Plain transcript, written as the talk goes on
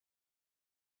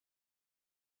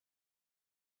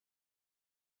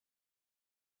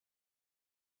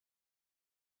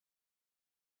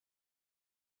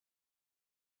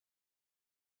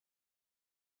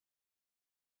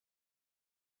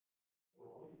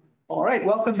All right,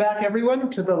 welcome back everyone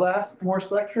to the last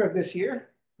Morse lecture of this year.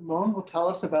 Ramon will tell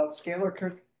us about scalar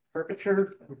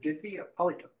curvature rigidity of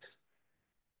polytopes.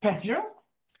 Thank you.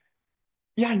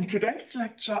 Yeah, in today's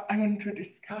lecture, I want to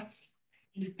discuss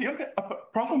the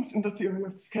problems in the theory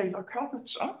of scalar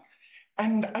curvature.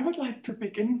 And I would like to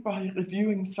begin by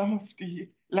reviewing some of the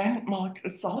landmark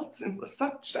results in the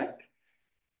subject.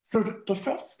 So the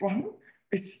first one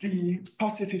is the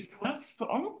positive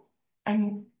Marston.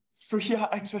 And so here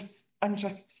I'm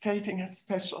just stating a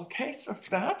special case of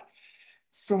that.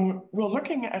 So we're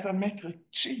looking at a metric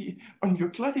G on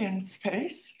Euclidean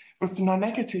space with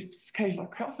non-negative scalar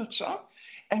curvature.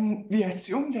 And we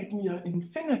assume that near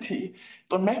infinity,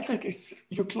 the metric is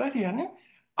Euclidean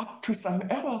up to some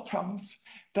error terms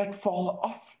that fall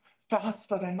off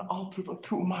faster than r to the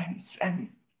 2 minus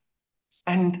n.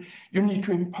 And you need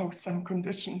to impose some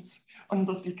conditions on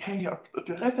the decay of the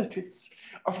derivatives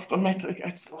of the metric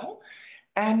as well.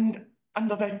 And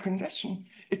under that condition,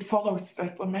 it follows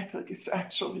that the metric is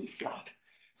actually flat.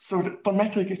 So the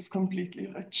metric is completely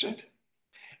rigid.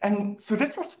 And so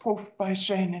this was proved by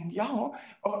Shane and Yao,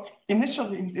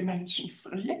 initially in dimension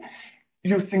 3,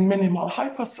 using minimal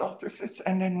hypersurfaces,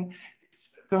 and then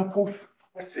the proof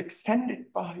was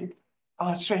extended by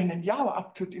Shane and Yao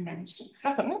up to dimension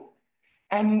 7.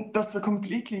 And there's a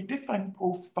completely different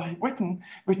proof by Witten,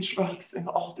 which works in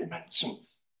all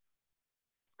dimensions.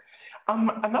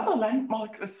 Another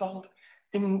landmark result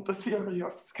in the theory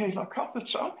of scalar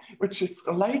curvature, which is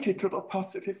related to the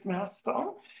positive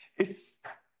Marston, is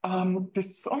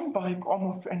this theorem by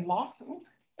Gromov and Larson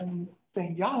and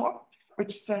then Yao,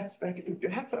 which says that if you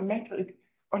have a metric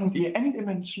on the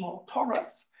n-dimensional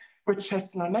torus, which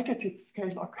has no negative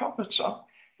scalar curvature,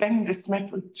 then this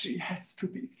metric G has to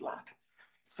be flat.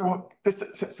 So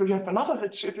you have another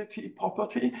rigidity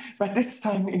property, but this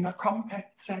time in a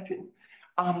compact setting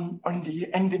on the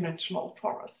n-dimensional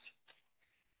torus.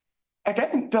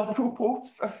 Again, there are two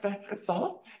proofs of that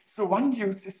result. So one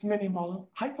uses minimal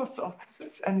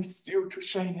hypersurfaces and is due to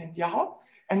Shane and Yao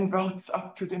and works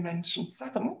up to dimension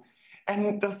 7.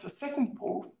 And there's a second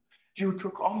proof due to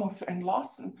Gromov and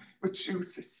Larson, which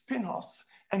uses spinors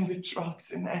and which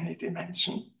works in any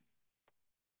dimension.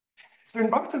 So in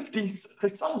both of these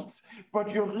results,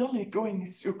 what you're really doing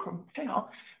is you compare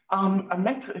a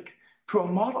metric to a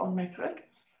model metric,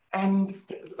 and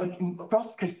like in the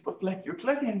first case, the flat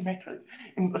Euclidean metric,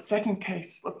 in the second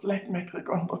case, the flat metric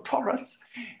on the torus,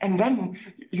 and then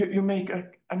you make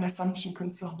an assumption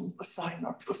concerning the sign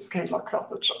of the scalar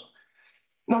curvature.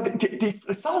 Now, these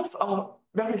results are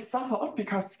very subtle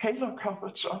because scalar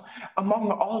curvature,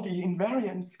 among all the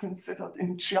invariants considered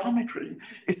in geometry,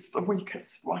 is the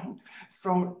weakest one.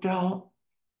 So there are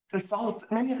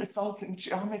many results in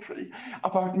geometry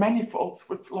about manifolds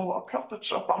with lower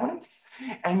curvature bounds,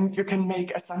 and you can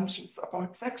make assumptions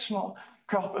about sectional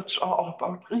curvature or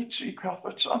about Ricci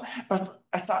curvature, but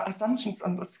assumptions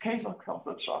on the scalar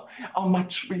curvature are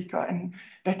much weaker, and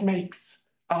that makes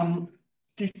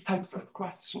these types of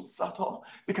questions subtle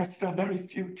because there are very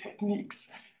few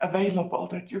techniques available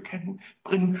that you can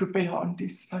bring to bear on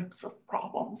these types of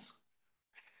problems.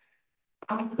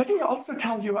 Let me also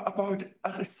tell you about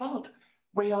a result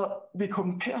where we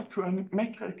compare to a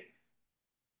metric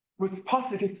with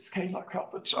positive scalar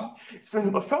curvature. So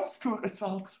in the first two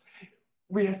results,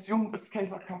 we assume the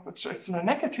scalar curvature is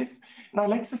negative. Now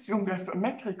let's assume we have a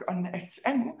metric on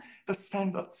Sn, the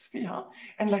standard sphere,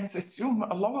 and let's assume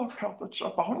a lower curvature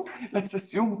bound. Let's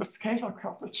assume the scalar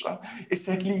curvature is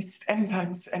at least n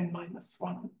times n minus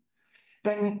 1.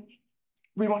 Then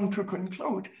we want to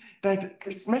conclude that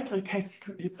this metric has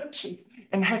to be rigid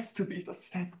and has to be the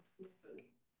standard.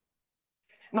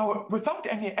 Now, without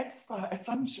any extra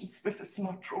assumptions, this is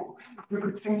not true. You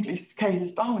could simply scale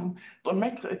down the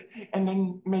metric and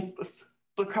then make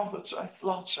the curvature as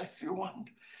large as you want.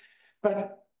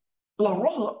 But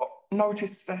Larolle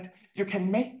noticed that you can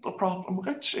make the problem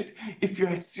rigid if you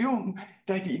assume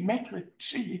that the metric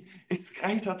G is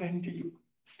greater than the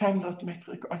standard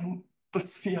metric on the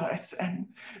sphere Sn.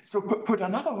 So put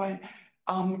another way,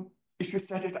 if you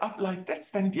set it up like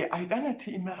this, then the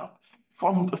identity map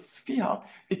from the sphere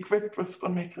equipped with the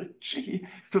metric G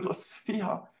to the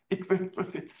sphere equipped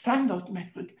with its standard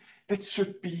metric, this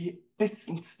should be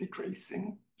distance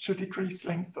decreasing, should decrease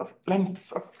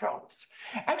lengths of curves.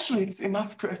 Actually, it's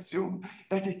enough to assume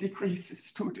that it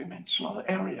decreases two-dimensional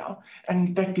area,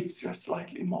 and that gives you a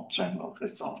slightly more general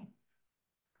result.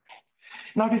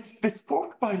 Now, this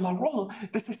proof by Larolle,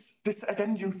 this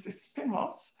again uses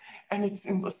spinors, and it's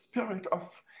in the spirit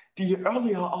of the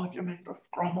earlier argument of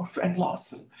Gromov and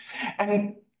Larson.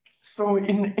 And So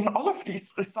in all of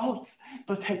these results,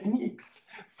 the techniques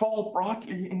fall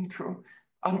broadly into,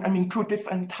 two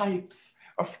different types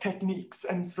of techniques.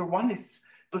 And so one is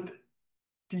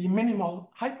the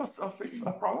minimal hypersurface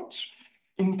approach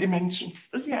in dimension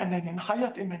 3, and then in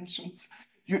higher dimensions,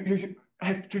 you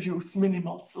have to use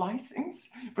minimal slicings,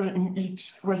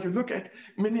 where you look at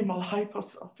minimal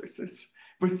hypersurfaces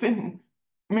within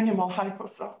minimal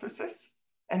hypersurfaces.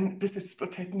 And this is the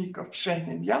technique of Shane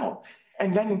and Yao.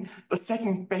 And then the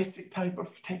second basic type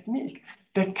of technique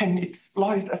that can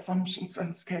exploit assumptions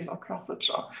on scalar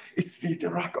curvature is the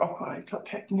Dirac operator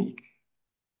technique.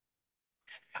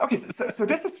 Okay, so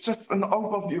this is just an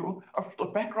overview of the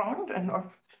background and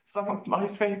of some of my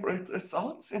favorite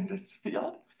results in this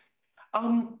field.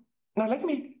 Now let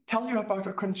me tell you about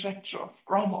a conjecture of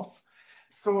Gromov.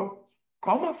 So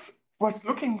Gromov was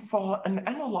looking for an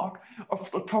analog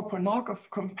of the Toponogov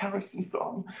comparison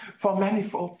theorem for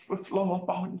manifolds with lower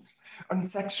bounds on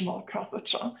sectional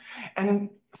curvature. And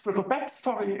so the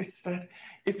backstory is that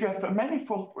if you have a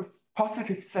manifold with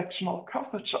positive sectional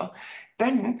curvature,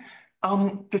 then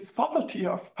this property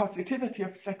of positivity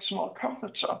of sectional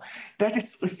curvature, that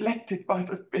is reflected by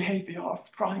the behavior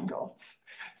of triangles.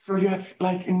 So you have,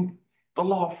 like in the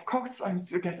law of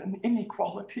cosines, you get an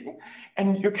inequality,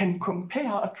 and you can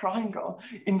compare a triangle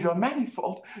in your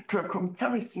manifold to a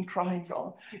comparison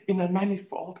triangle in a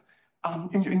manifold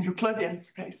in Euclidean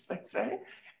space, let's say.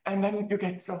 And then you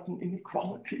get certain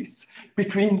inequalities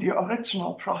between the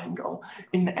original triangle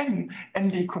in M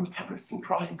and the comparison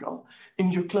triangle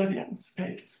in Euclidean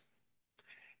space.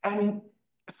 And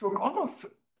so Gromov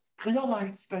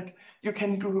realized that you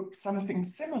can do something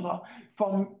similar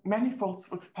for manifolds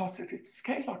with positive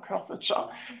scalar curvature,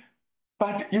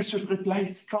 but you should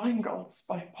replace triangles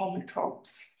by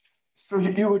polytopes. So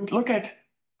you would look at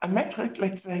a metric,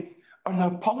 let's say, on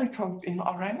a polytope in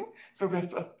Rn. So we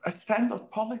have a standard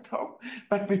polytope,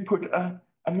 but we put a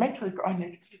metric on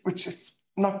it, which is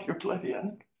not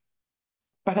Euclidean.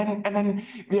 But then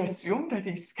we assume that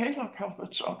the scalar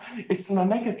curvature is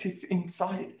non-negative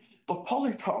inside the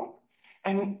polytope.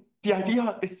 And the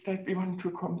idea is that we want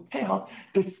to compare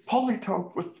this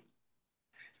polytope with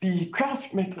the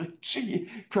curved metric G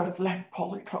to a flat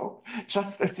polytope,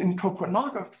 just as in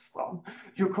Toponogov's theorem,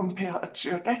 you compare a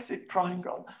geodesic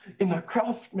triangle in a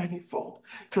curved manifold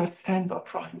to a standard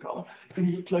triangle in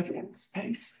Euclidean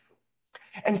space.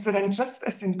 And so then, just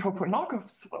as in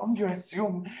Toponogov's theorem, you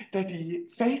assume that the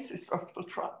faces of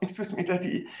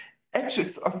the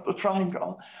edges of the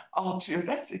triangle are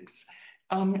geodesics.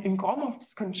 In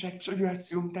Gromov's conjecture, you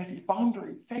assume that the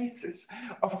boundary faces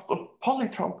of the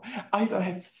polytope either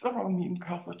have zero mean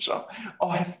curvature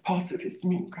or have positive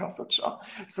mean curvature.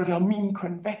 So they're mean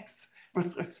convex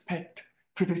with respect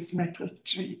to this metric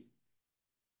G.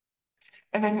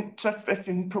 And then, just as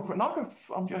in Toponogov's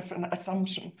theorem, you have an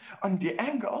assumption on the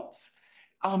angles.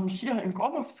 Here in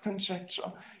Gromov's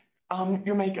conjecture,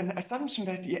 you make an assumption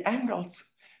that the angles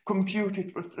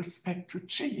computed with respect to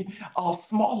G are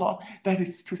smaller, that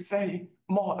is to say,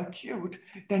 more acute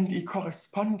than the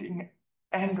corresponding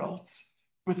angles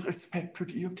with respect to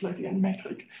the Euclidean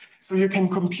metric. So you can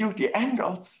compute the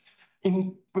angles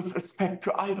with respect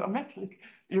to either metric.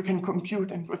 You can compute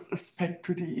them with respect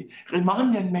to the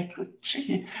Riemannian metric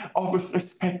G or with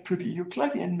respect to the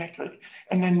Euclidean metric.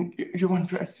 And then you want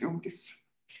to assume this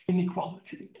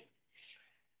inequality.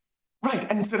 Right,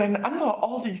 and so then under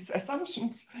all these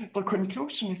assumptions, the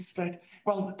conclusion is that,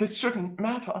 well, this shouldn't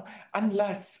happen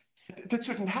unless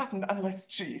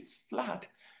G is flat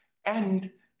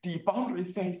and the boundary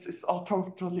faces are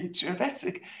totally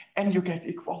geodesic and you get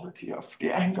equality of the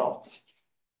angles.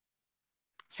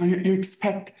 So you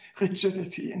expect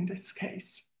rigidity in this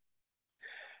case.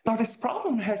 Now this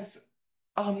problem has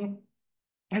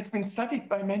been studied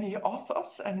by many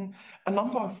authors, and a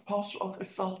number of partial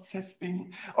results have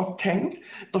been obtained.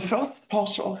 The first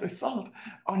partial result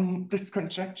on this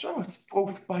conjecture was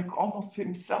proved by Gromov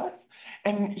himself,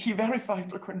 and he verified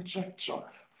the conjecture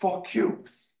for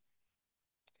cubes.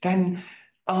 Then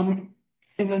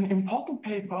in an important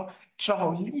paper,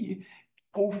 Zhao Li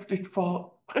proved it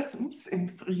for prisms in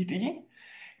 3D,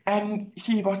 and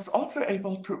he was also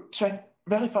able to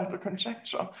verify the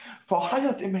conjecture for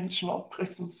higher dimensional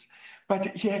prisms, but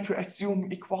he had to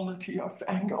assume equality of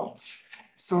angles.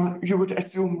 So you would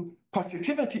assume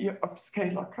positivity of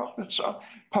scalar curvature,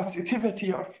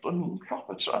 positivity of the mean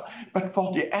curvature, but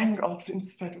for the angles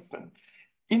instead of an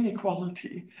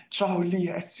inequality, Zhao Li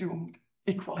assumed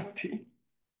equality.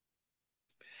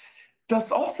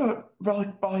 There's also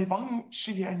work by Wang,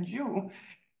 Shi, and Yu,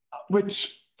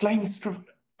 which claims to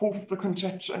prove the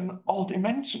conjecture in all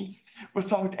dimensions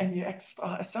without any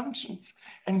extra assumptions,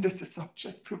 and this is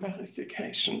subject to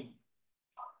verification.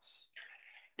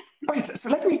 Okay, so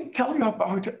let me tell you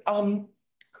about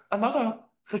another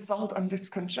result on this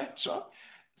conjecture.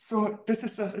 So this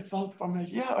is a result from a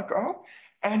year ago,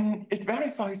 and it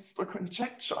verifies the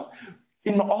conjecture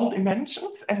in all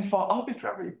dimensions and for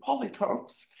arbitrary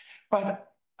polytopes,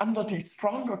 but under the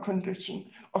stronger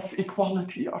condition of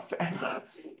equality of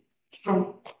angles.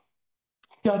 So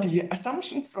here are the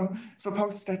assumptions. So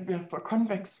suppose that we have a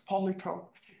convex polytope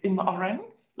in Rn.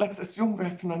 Let's assume we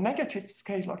have a negative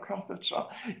scalar curvature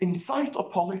inside a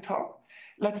polytope.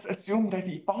 Let's assume that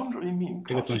the boundary mean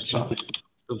curvature is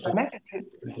negative.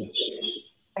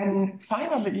 And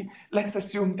finally, let's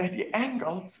assume that the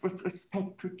angles with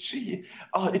respect to G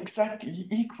are exactly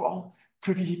equal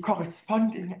to the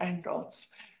corresponding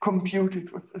angles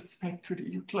computed with respect to the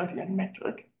Euclidean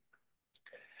metric.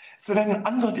 So then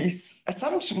under these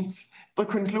assumptions, the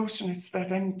conclusion is that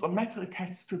then the metric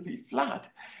has to be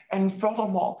flat. And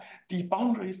furthermore, the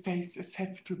boundary faces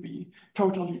have to be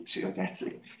totally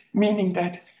geodesic, meaning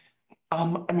that,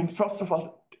 first of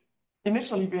all,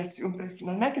 initially we assume there's a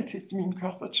negative mean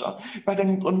curvature, but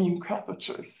then the mean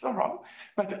curvature is zero.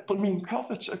 But the mean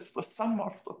curvature is the sum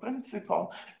of the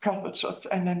principal curvatures.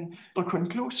 And then the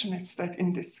conclusion is that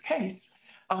in this case,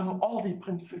 all the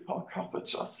principal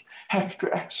curvatures have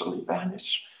to actually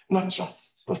vanish, not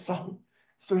just the sum.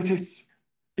 So it is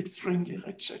extremely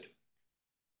rigid.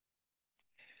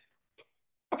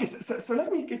 Okay, so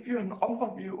let me give you an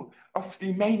overview of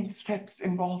the main steps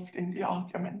involved in the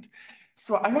argument.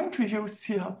 So I want to use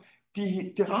here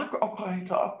the Dirac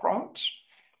operator approach,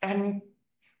 and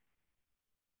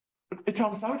it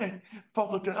turns out that for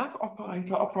the Dirac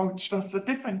operator approach, there's a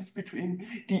difference between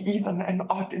the even and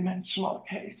odd dimensional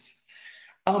case.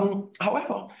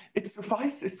 However, it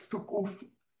suffices to prove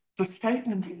the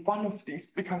statement in one of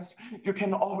these because you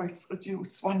can always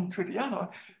reduce one to the other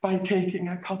by taking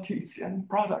a Cartesian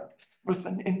product with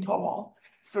an interval.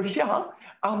 So here,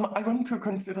 I want to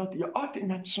consider the odd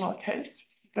dimensional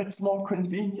case that's more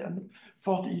convenient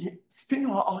for the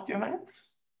spinor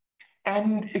arguments.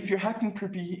 And if you happen to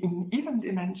be in even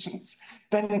dimensions,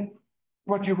 then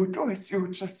what you would do is you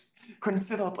would just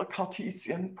consider the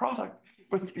Cartesian product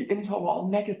with the interval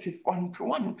 -1 to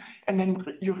 1, and then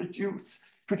you reduce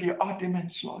to the odd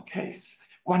dimensional case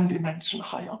 1 dimension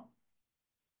higher.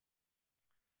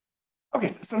 Okay,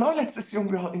 so now let's assume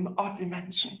we are in odd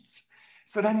dimensions.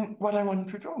 So then what I want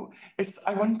to do is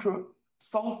I want to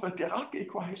solve a Dirac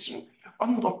equation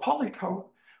on the polytope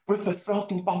with a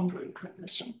certain boundary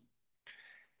condition.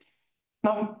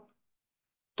 Now,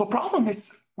 the problem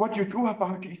is what you do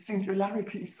about the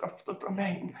singularities of the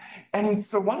domain. And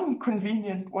so one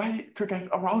convenient way to get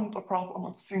around the problem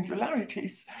of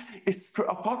singularities is to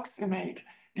approximate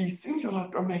the singular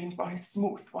domain by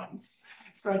smooth ones.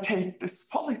 So I take this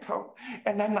polytope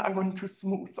and then I want to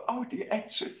smooth out the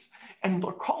edges and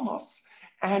the corners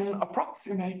and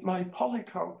approximate my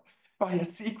polytope by a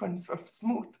sequence of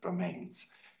smooth domains,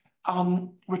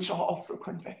 which are also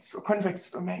convex, so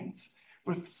convex domains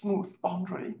with smooth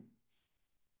boundary.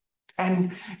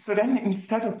 And so then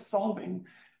instead of solving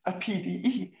a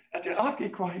PDE, a Dirac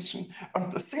equation on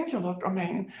the singular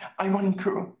domain, I want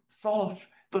to solve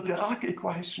the Dirac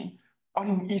equation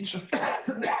on each of these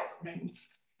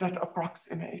domains that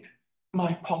approximate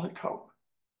my polytope.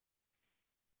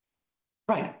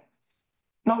 Right.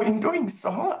 Now, in doing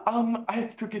so, I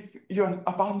have to give you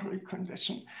a boundary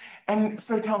condition. And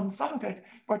so it turns out that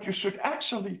what you should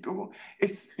actually do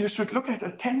is you should look at a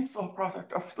tensor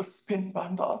product of the spin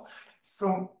bundle.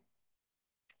 So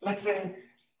let's say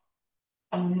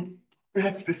we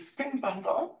have the spin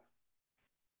bundle.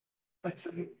 Let's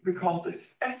say we call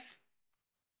this S.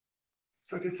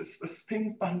 So this is the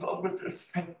spin bundle with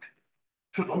respect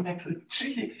to the metric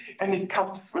G, and it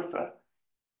comes with a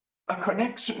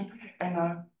connection and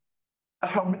a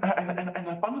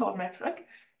bundle metric.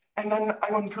 And then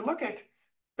I want to look at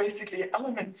basically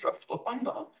elements of the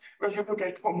bundle where you look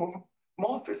at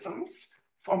homomorphisms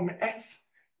from S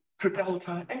to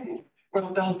delta N.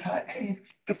 Well, delta N,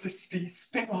 this is the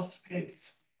spinor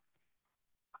space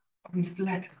on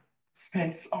flat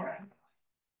space Rn.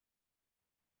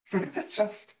 So this is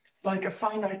just like a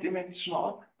finite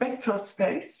dimensional vector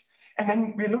space. And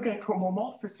then we look at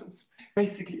homomorphisms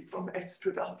basically from S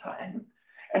to delta N.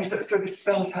 And so this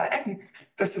delta N,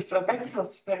 this is a vector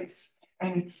space,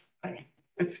 and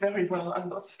it's very well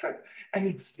understood. And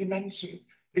its dimension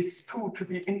is 2 to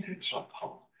the integer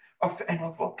part of n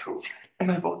over 2.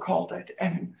 And I will call that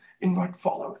m in what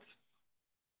follows.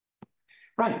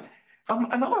 Right.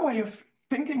 Another way of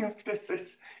thinking of this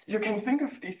is, you can think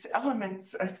of these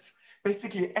elements as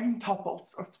basically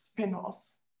n-tuples of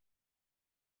spinors.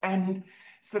 And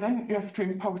so then you have to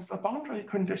impose a boundary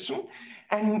condition,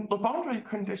 and the boundary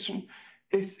condition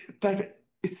is that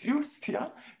is used here.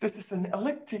 This is an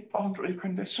elliptic boundary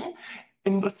condition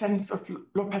in the sense of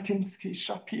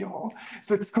Lopatinsky-Shapiro.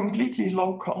 So it's completely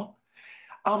local.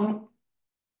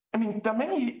 I mean, there are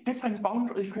many different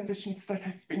boundary conditions that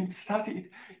have been studied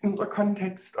in the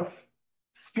context of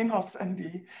spinors and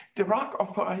the Dirac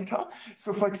operator.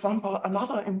 So for example,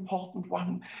 another important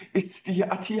one is the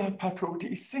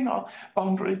Atiyah-Patodi-Singer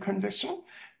boundary condition,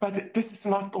 but this is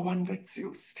not the one that's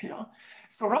used here.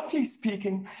 So roughly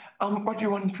speaking, what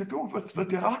you want to do with the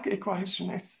Dirac equation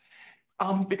is,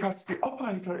 because the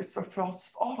operator is of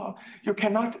first order, you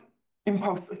cannot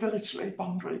impose a Dirichlet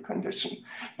boundary condition.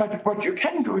 But what you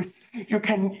can do is you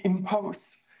can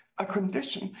impose a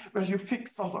condition where you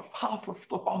fix sort of half of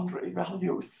the boundary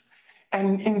values.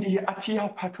 And in the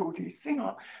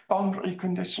Atiyah-Patodi-Singer boundary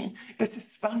condition, this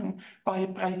is done by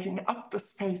breaking up the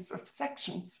space of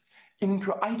sections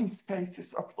into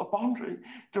eigenspaces of the boundary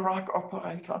Dirac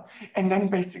operator. And then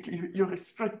basically you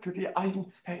restrict to the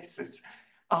eigenspaces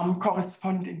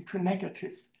corresponding to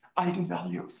negative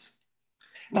eigenvalues.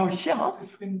 Now here,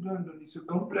 it's a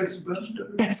complex bundle.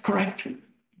 That's correct.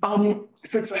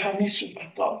 So it's a Hermitian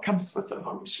bundle, comes with a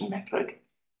Hermitian metric.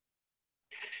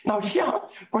 Now here,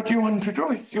 what you want to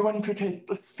do is you want to take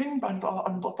the spin bundle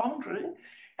on the boundary,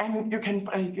 and you can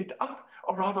break it up,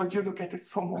 or rather you look at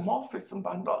this homomorphism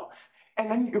bundle,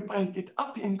 and then you break it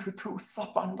up into two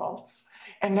subbundles.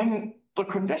 And then the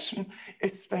condition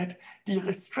is that the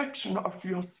restriction of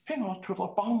your spinor to the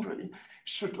boundary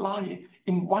should lie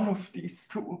in one of these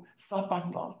two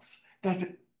subbundles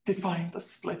that define the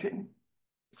splitting.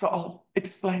 So I'll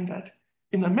explain that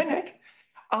in a minute.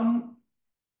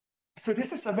 So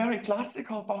this is a very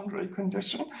classical boundary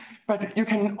condition, but you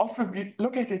can also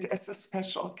look at it as a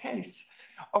special case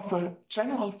of a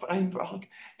general framework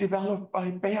developed by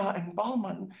Baer and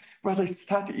Ballman, where they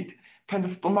studied kind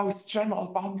of the most general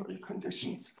boundary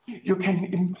conditions you can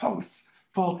impose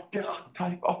for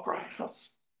Dirac-type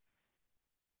operators.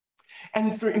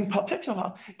 And so in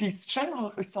particular, these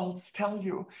general results tell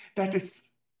you that this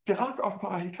Dirac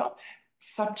operator,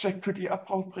 subject to the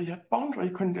appropriate boundary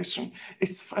condition,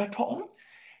 is Fredholm.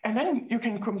 And then you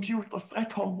can compute the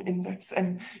Fredholm index,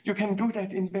 and you can do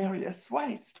that in various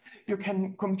ways. You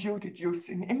can compute it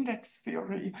using index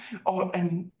theory, or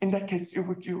in that case, you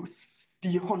would use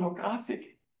the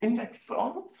holographic index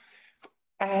theorem.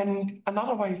 And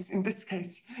another way is, in this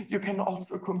case, you can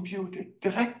also compute it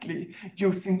directly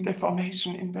using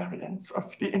deformation invariance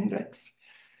of the index.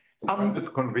 Is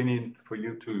it convenient for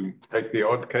you to take the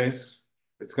odd case?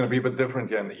 It's going to be a bit different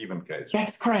here in the even case.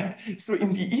 That's correct. So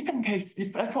in the even case,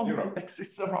 the Fredholm index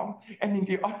is 0, and in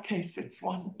the odd case, it's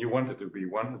 1. You want it to be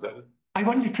 1, is that it? I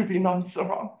want it to be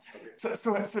non-zero. Okay.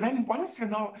 So then once you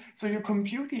know, so you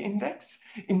compute the index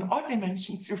in odd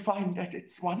dimensions, you find that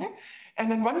it's 1. And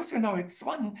then once you know it's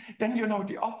 1, then you know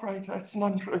the operator is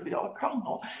non-trivial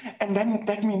kernel. And then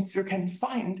that means you can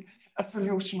find a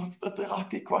solution of the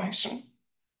Dirac equation.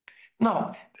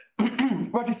 Now,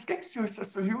 what this gives you is a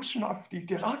solution of the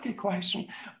Dirac equation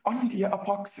on the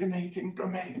approximating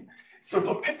domain. So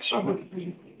the picture would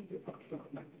be,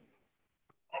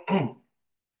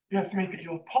 you have maybe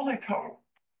your polytope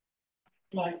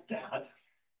like that,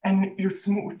 and you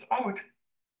smooth out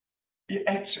the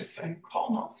edges and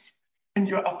corners, and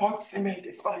you approximate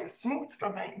it by a smooth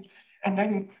domain, and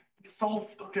then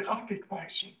solve the Dirac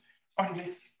equation on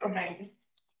this domain.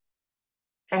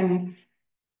 And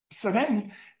so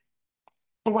then,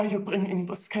 the way you bring in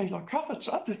the scalar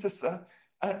curvature, this is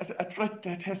a trick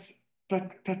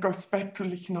that goes back to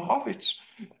Lichnerovich.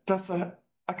 There's a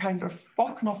kind of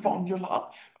Bochner formula,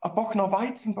 a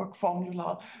Bochner-Weizenburg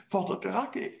formula for the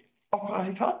Dirac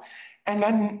operator, and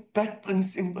then that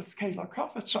brings in the scalar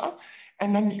curvature,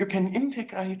 and then you can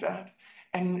integrate that,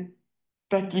 and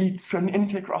that leads to an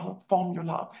integral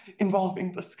formula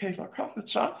involving the scalar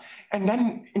curvature, and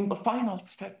then in the final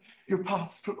step, you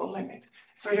pass to the limit.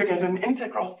 So you get an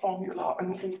integral formula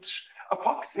on each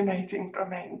approximating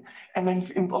domain, and then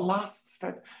in the last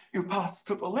step, you pass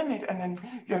to the limit, and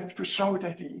then you have to show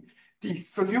that the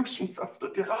solutions of the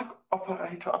Dirac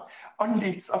operator on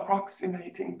these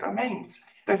approximating domains,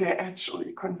 that they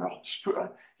actually converge to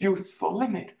a useful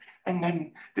limit, and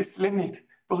then this limit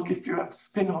will give you a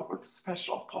spinor with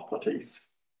special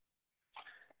properties.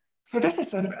 So this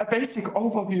is a basic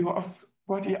overview of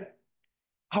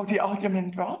how the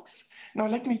argument works. Now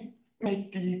let me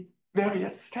make the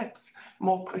various steps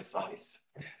more precise.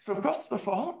 So first of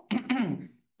all,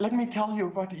 let me tell you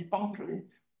what the boundary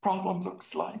problem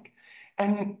looks like.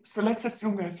 And so let's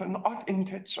assume we have an odd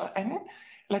integer n.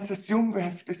 Let's assume we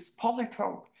have this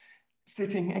polytope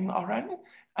sitting in Rn,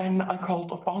 and I call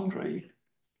the boundary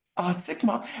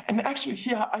sigma. And actually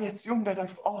here I assume that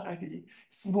I've already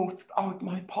smoothed out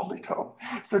my polytope.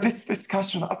 So this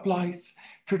discussion applies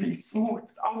to the smoothed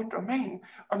out domain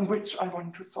on which I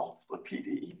want to solve the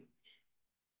PDE.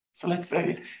 So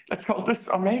let's call this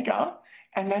omega,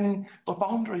 and then the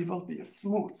boundary will be a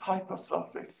smooth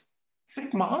hypersurface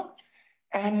sigma.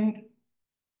 And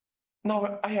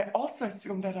now I also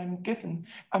assume that I'm given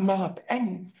a map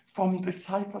n from this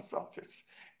hypersurface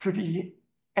to the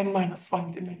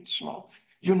n-1 dimensional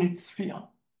unit sphere.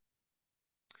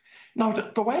 Now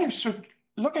the way you should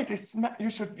look at this map, you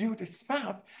should view this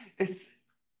map is,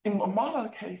 in a model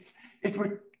case, it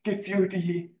would give you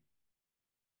the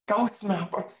Gauss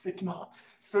map of sigma.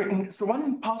 So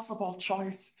one possible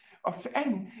choice of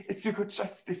n is you could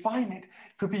just define it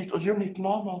to be the unit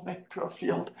normal vector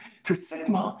field to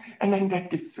sigma, and then that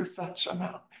gives you such a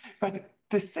map. But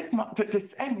this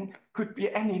n could be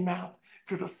any map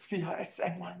to the sphere as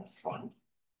n-1.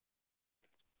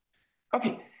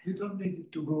 Okay. You don't need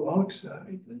it to go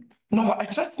outside. No, I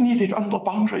just need it on the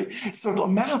boundary. So the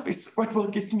map is what will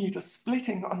give me the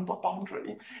splitting on the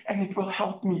boundary, and it will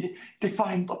help me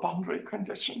define the boundary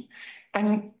condition.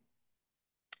 And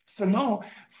so now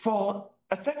for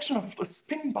a section of the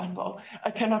spin bundle,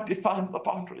 I cannot define the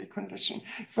boundary condition.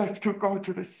 So I have to go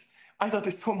to this, either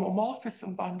this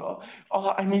homomorphism bundle,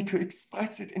 or I need to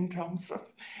express it in terms of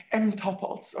m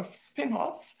tuples of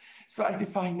spinors. So I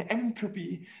define m to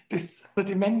be the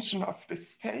dimension of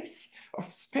this space of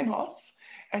spinors.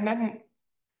 And then,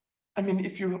 I mean,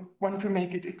 if you want to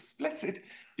make it explicit,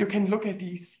 you can look at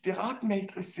these Dirac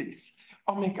matrices,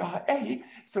 omega A.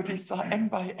 So these are m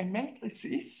by m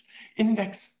matrices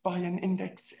indexed by an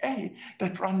index A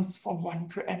that runs from 1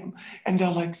 to m. And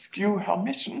they're like skew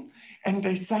Hermitian, and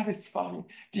they satisfy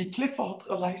the Clifford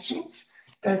relations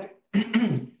that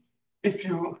if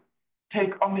you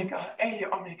take omega A,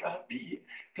 omega B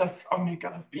plus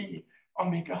omega B,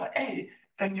 omega A,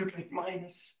 then you get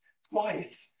minus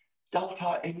twice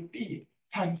delta AB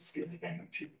times the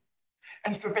identity.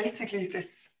 And so basically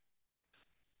this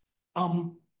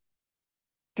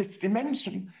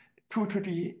dimension 2 to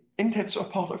the integer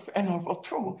part of n over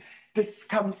 2, this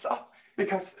comes up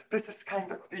because this is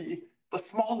kind of the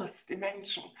smallest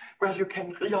dimension where you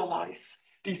can realize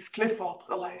these Clifford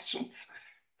relations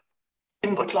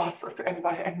in the class of n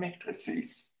by n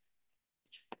matrices.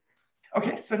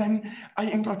 Okay, so then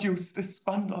I introduce this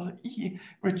bundle E,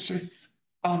 which is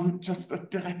just a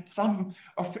direct sum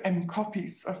of m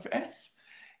copies of S,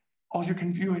 or you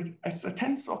can view it as a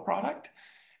tensor product.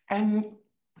 And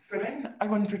so then I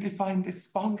want to define this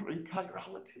boundary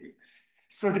chirality.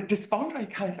 So this boundary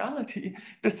chirality,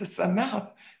 this is a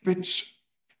map which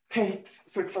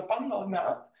takes, so it's a bundle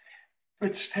map,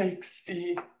 which takes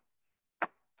the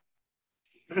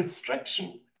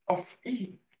restriction of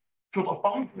E to the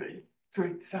boundary to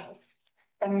itself.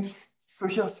 And so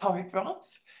here's how it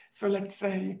works. So let's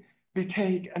say we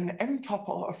take an m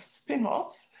tuple of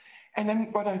spinors, and then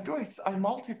what I do is I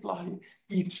multiply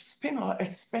each spinor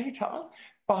as beta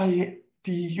by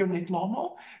the unit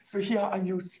normal. So here I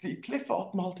use the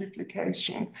Clifford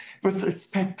multiplication with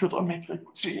respect to the metric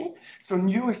G. So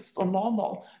nu is the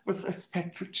normal with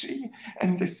respect to G,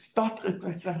 and this dot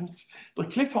represents the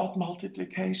Clifford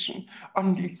multiplication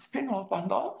on the spinor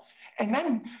bundle. And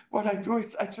then what I do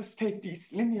is I just take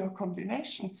these linear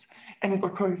combinations, and the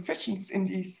coefficients in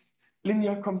these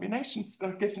linear combinations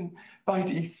are given by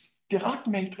these Dirac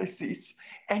matrices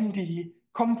and the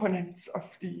components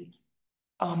of the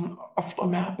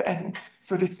map n.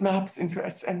 So this maps into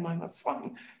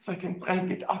Sn-1, so I can break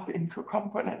it up into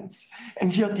components.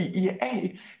 And here the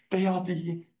EA, they are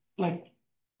the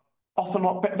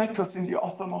orthonormal vectors in the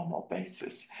orthonormal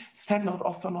basis, standard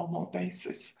orthonormal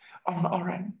basis on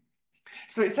Rn.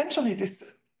 So essentially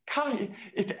this chi,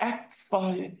 it acts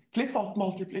by Clifford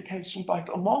multiplication by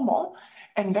the normal,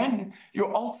 and then you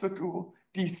also do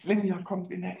these linear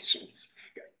combinations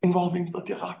involving the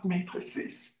Dirac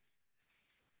matrices.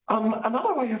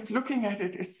 Another way of looking at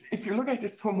it is, if you look at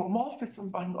this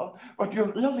homomorphism bundle, what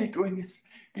you're really doing is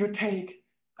you take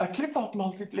a Clifford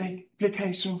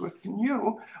multiplication with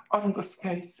nu on the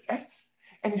space S,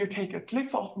 and you take a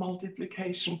Clifford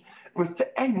multiplication with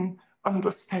n on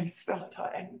the space delta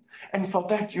n. And for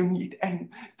that, you need n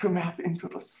to map into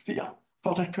the sphere,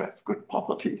 for that to have good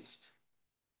properties.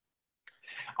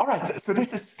 All right, so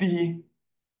this is the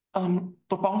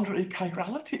boundary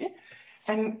chirality.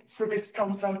 And so this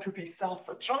turns out to be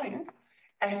self-adjoint.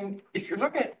 And if you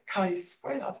look at chi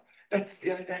squared. That's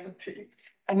the identity.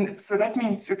 And so that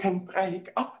means you can break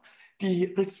up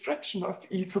the restriction of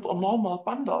E to the normal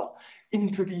bundle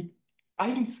into the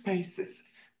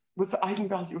eigenspaces with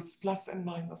eigenvalues plus and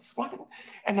minus 1.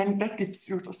 And then that gives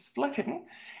you the splitting.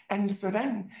 And so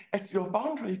then, as your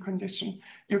boundary condition,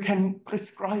 you can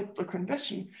prescribe the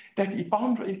condition that the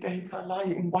boundary data lie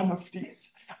in one of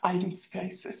these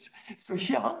eigenspaces. So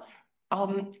here,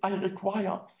 I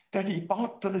require that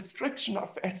the restriction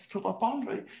of S to the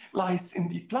boundary lies in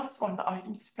the +1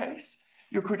 eigenspace.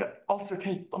 You could also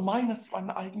take the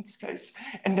 -1 eigenspace,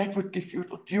 and that would give you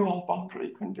the dual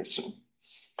boundary condition.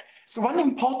 So one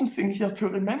important thing here to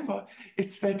remember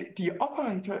is that the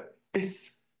operator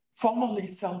is formally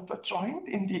self-adjoint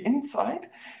in the inside,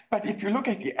 but if you look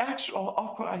at the actual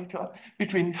operator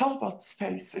between Hilbert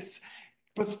spaces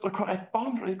with the correct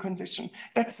boundary condition,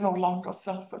 that's no longer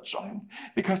self-adjoint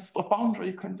because the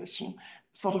boundary condition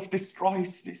sort of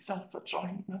destroys the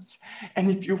self-adjointness. And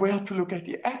if you were to look at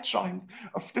the adjoint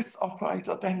of this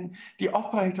operator, then the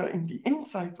operator in the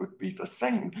inside would be the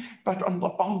same, but on the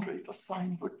boundary, the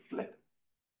sign would flip.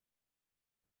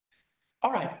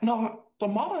 All right, now the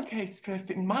model case to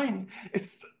have in mind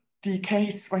is the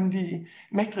case when the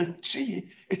metric G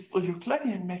is the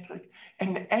Euclidean metric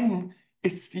and N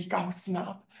is the Gauss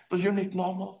map, the unit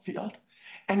normal field.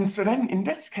 And so then in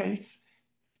this case,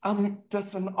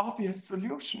 there's an obvious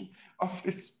solution of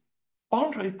this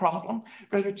boundary problem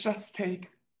where you just take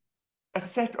a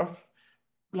set of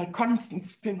like constant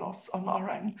spinors on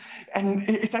Rn. And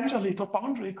essentially the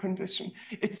boundary condition,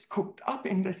 it's cooked up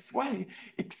in this way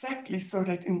exactly so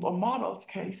that in the modeled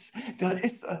case, there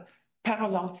is a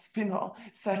parallel spinor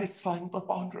satisfying the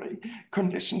boundary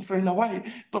condition. So in a way,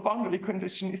 the boundary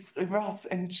condition is reverse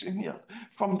engineered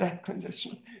from that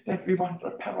condition that we want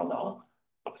a parallel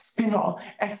spinor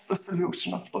as the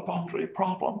solution of the boundary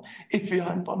problem if we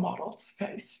are in the model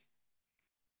space.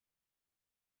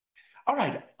 All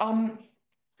right.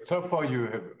 So far, you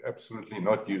have absolutely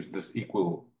not used this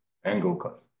equal angle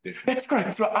condition. That's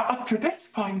correct. So up to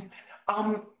this point,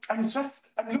 I'm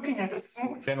looking at a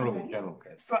smooth General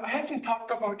case. So I haven't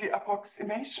talked about the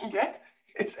approximation yet.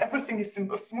 Everything is in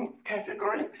the smooth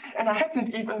category, and I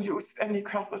haven't even used any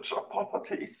curvature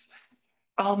properties.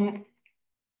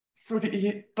 So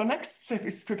the next step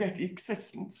is to get the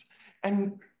existence.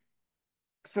 And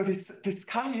so this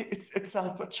chi is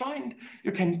itself adjoint.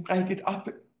 You can break it up.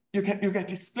 You get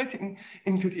the splitting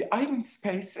into the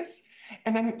eigenspaces.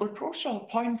 And then the crucial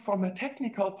point from a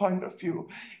technical point of view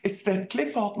is that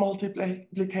Clifford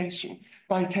multiplication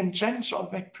by tangential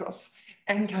vectors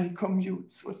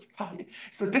anti-commutes with chi.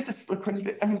 So this is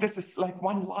this is like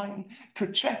one line to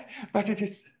check, but it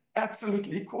is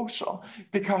absolutely crucial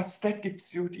because that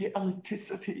gives you the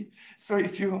ellipticity. So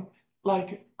if you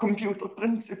like compute a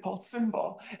principal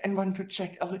symbol and want to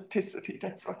check ellipticity,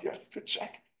 that's what you have to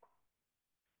check.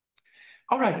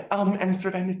 All right, and so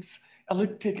then it's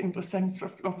elliptic in the sense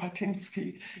of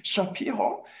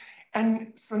Lopatinsky-Shapiro.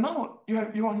 And so now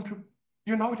you want to,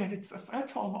 you know that it's a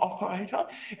Fredholm operator,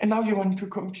 and now you want to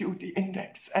compute the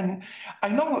index. And I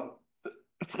know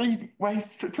 3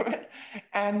 ways to do it.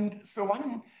 And so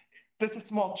one, this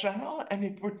is more general, and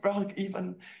it would work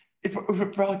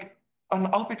on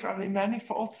arbitrary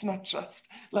manifolds, not just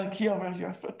like here where you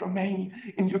have a domain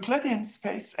in Euclidean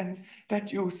space, and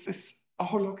that uses a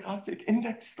holographic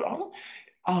index term,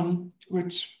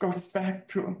 which goes back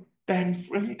to Dan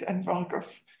Fried and work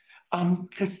of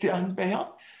Christian Baer.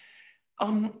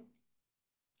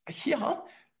 Here,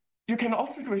 you can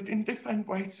also do it in different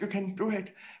ways. You can do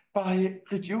it by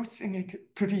reducing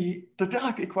it to the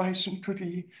Dirac equation to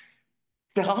the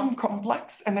Dirac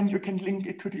complex, and then you can link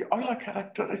it to the Euler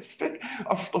characteristic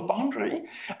of the boundary.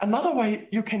 Another way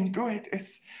you can do it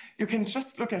is you can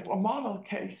just look at a model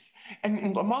case, and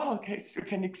in the model case, you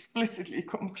can explicitly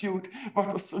compute what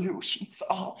the solutions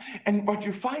are. And what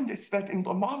you find is that in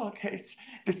the model case,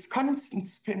 this constant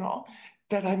spinor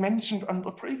that I mentioned on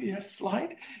the previous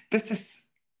slide, this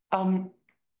is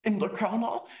in the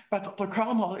kernel, but the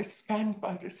kernel is spanned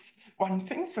by this one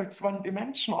thing, so it's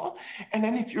one-dimensional. And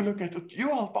then if you look at a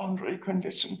dual boundary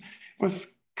condition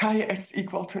with chi s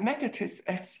equal to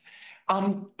 -s,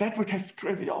 that would have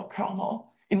trivial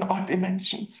kernel in odd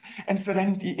dimensions. And so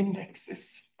then the index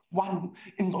is 1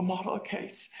 in the model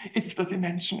case if the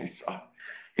dimension is up.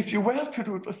 If you were to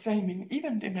do the same in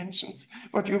even dimensions,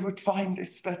 what you would find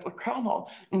is that the kernel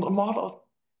in the model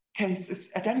case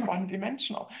is again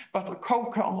one-dimensional, but a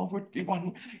co-kernel would be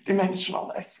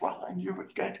one-dimensional as well, and you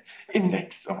would get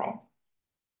index 0.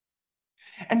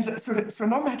 And so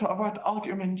no matter what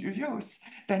argument you use,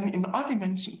 then in odd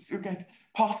dimensions you get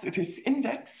positive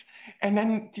index. And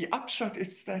then the upshot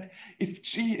is that if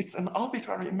G is an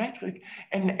arbitrary metric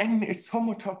and N is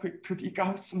homotopic to the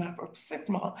Gauss map of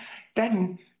sigma,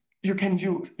 then you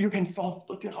can solve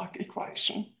the Dirac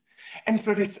equation. And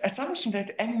so this assumption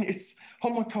that N is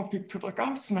homotopic to the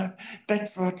Gauss map,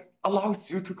 that's what allows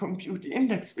you to compute the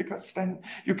index, because then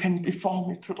you can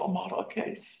deform it to the model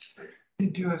case.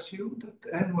 Did you assume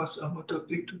that N was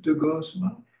homotopic to the Gauss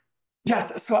map?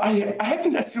 Yes, so I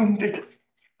haven't assumed it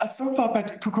so far,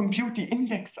 but to compute the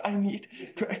index, I need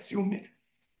to assume it.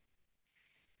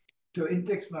 The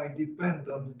index might depend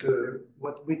on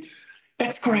which.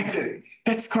 That's correct.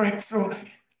 That's correct. So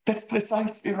that's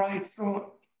precisely right.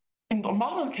 So in the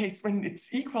model case, when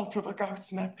it's equal to the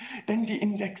Gauss map, then the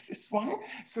index is 1.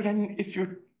 So then if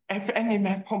you have any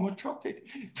map homotropic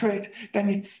to it, then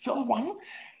it's still 1.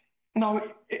 Now,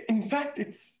 in fact,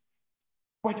 it's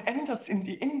what enters in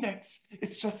the index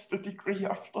is just the degree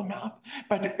of the map.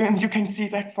 But you can see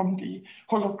that from the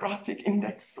holographic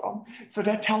index form. So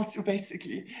that tells you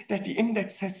basically that the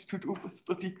index has to do with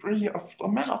the degree of the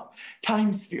map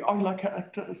times the Euler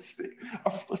characteristic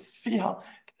of the sphere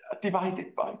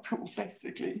divided by 2,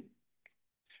 basically.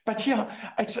 But here,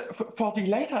 for the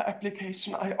later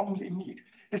application, I only need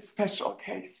this special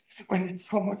case when it's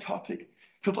homotopic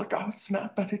to the Gauss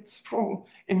map, but it's true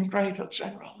in greater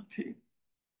generality.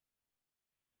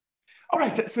 All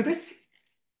right, so this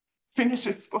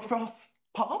finishes the first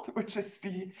part, which is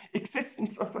the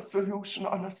existence of a solution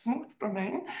on a smooth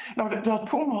domain. Now, there are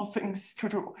 2 more things to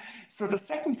do. So the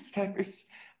second step is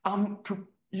to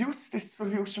use this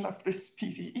solution of this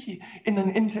PDE in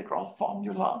an integral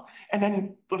formula. And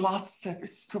then the last step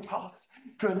is to pass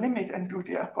to a limit and do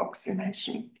the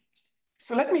approximation.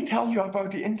 So let me tell you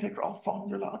about the integral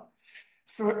formula.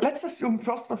 So let's assume,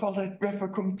 first of all, that we have a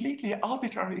completely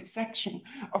arbitrary section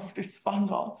of this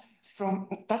bundle. So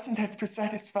it doesn't have to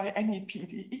satisfy any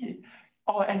PDE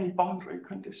or any boundary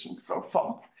conditions so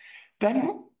far.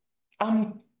 Then,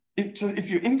 if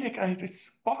you integrate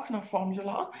this Bochner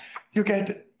formula, you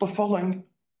get the following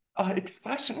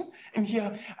expression. And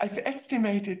here I've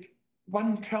estimated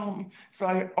 1 term, so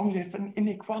I only have an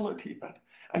inequality, but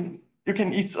you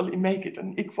can easily make it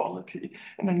an equality,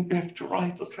 and then you have to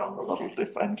write the term a little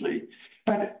differently.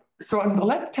 But so on the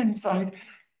left-hand side,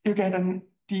 you get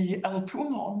the L2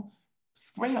 norm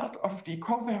squared of the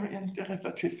covariant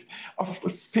derivative of the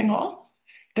spinor.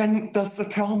 Then there's the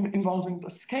term involving the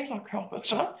scalar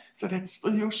curvature, so that's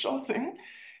the usual thing.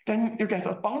 Then you get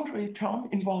a boundary term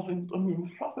involving the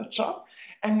mean curvature,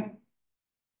 and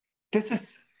this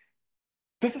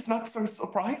is not so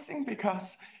surprising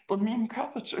because the mean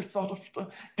curvature is sort of the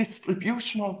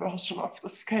distributional version of the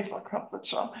scalar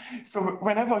curvature. So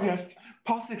whenever you have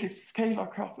positive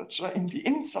scalar curvature in the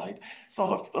inside,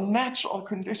 sort of the natural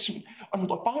condition on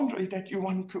the boundary that you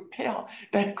want to pair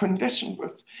that condition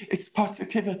with is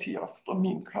positivity of the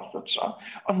mean curvature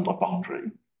on the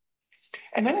boundary.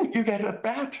 And then you get a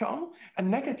bare term, a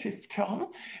negative term,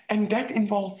 and that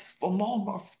involves the norm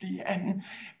of the n.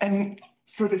 And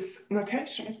so this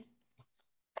notation,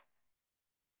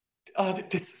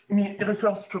 this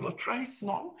refers to the trace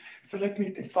norm. So let me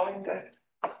define that.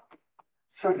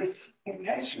 So this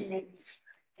notation means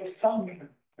the sum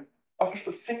of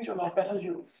the singular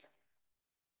values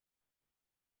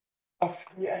of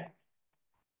the n.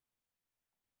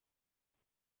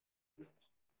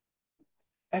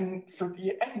 And so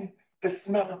the n, this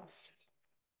maps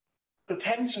the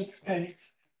tangent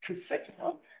space to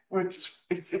sigma, which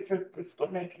is equipped with the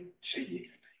metric G,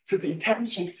 to the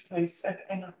tangent space at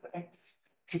n of x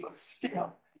to the sphere.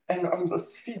 And on the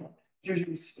sphere, you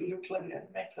use the Euclidean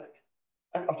metric,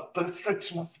 and the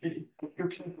restriction of the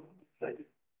Euclidean metric.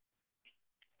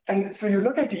 And so you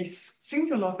look at these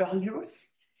singular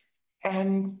values,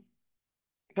 and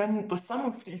then the sum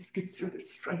of these gives you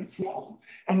this trace norm.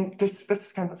 And this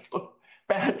is kind of the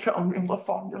bad term in the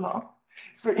formula.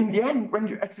 So in the end,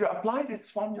 as you apply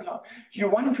this formula, you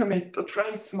want to make the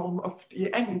trace norm of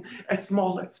the n as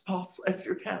small as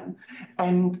you can,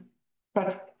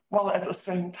 but while at the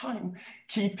same time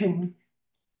keeping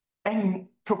n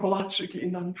topologically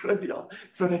non-trivial,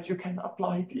 so that you can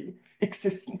apply the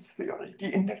existence theory, the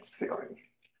index theory.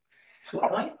 So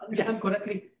I understand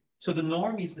correctly. So the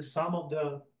norm is the sum of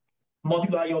the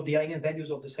moduli of the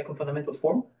eigenvalues of the second fundamental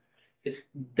form. Is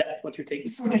that what you're taking?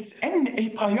 So this n a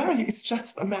priori is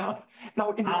just a map.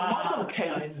 Now in the model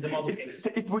case,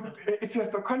 it would, if you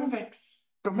have a convex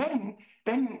domain,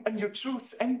 then and you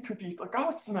choose n to be the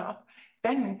Gauss map,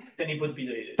 then it would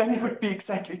be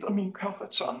exactly the mean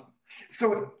curvature.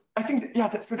 So I think, yeah,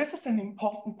 so this is an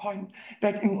important point,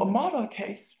 that in a model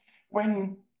case,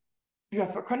 when you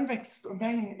have a convex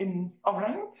domain in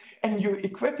Rn, and you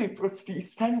equip it with the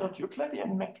standard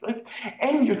Euclidean metric,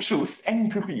 and you choose n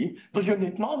to be the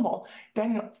unit normal,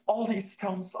 then all these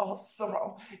terms are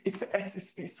zero if S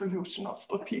is the solution of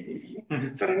the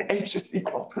PDE. So then H is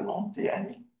equal to norm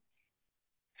dn.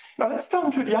 Now let's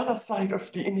turn to the other side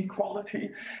of the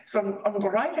inequality. So on the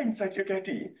right-hand side, you get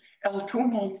the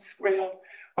L2 norm squared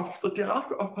of the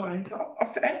Dirac operator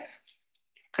of S.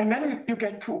 And then you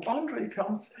get two boundary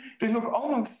terms. They look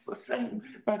almost the same,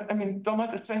 but I mean, they're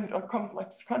not the same, they're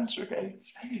complex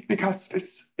conjugates, because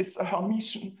this is a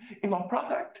Hermitian inner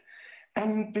product.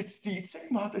 And this d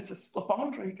sigma, this is the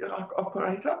boundary Dirac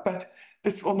operator, but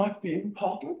this will not be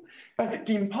important. But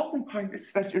the important point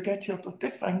is that you get here the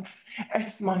difference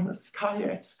S minus chi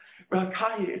S, where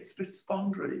chi is this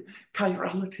boundary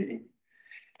chirality.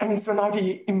 And so now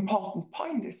the important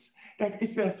point is that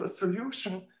if you have a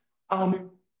solution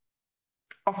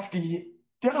of the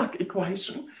Dirac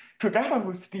equation, together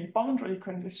with the boundary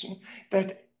condition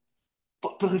that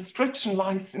the restriction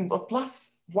lies in the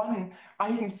 +1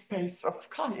 eigenspace of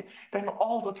chi, then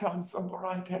all the terms on the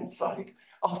right-hand side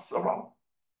are zero.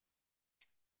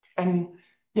 And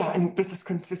yeah, and this is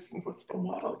consistent with the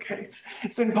model case.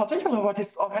 So in particular, what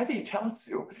this already tells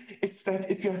you is that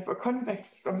if you have a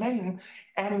convex domain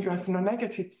and you have no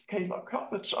negative scalar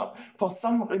curvature for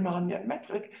some Riemannian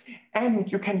metric,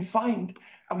 and you can find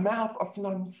a map of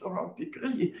non-zero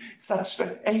degree such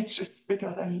that H is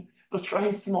bigger than the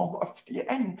trace norm of the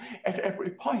n at every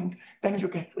point, then you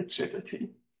get rigidity.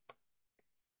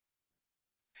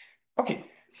 Okay,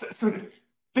 so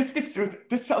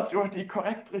this tells you what the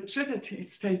correct rigidity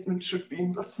statement should be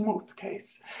in the smooth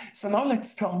case. So now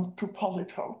let's turn to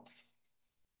polytopes.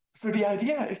 So the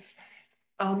idea is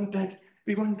that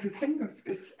we want to think of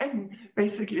this n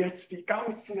basically as the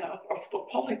Gauss map of the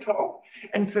polytope.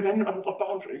 And so then on the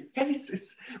boundary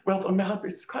faces where the map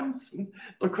is constant,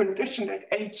 the condition that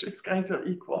H is greater or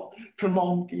equal to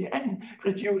norm dn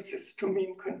reduces to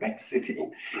mean convexity.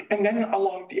 And then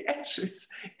along the edges,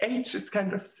 H is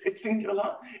kind of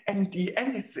singular and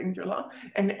dn is singular,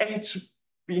 and H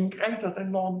being greater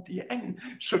than norm dn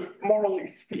should, morally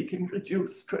speaking,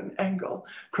 reduce to an angle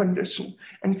condition.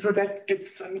 And so that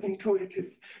gives an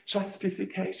intuitive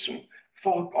justification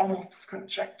for Gromov's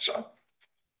conjecture.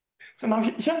 So now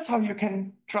here's how you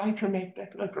can try to make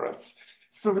that rigorous.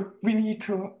 So we need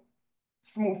to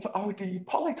smooth out the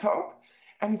polytope.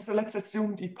 And so let's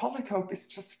assume the polytope is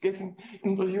just given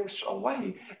in the usual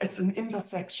way as an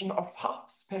intersection of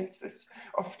half spaces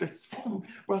of this form,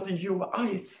 where the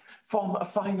UIs form a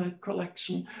finite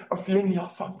collection of linear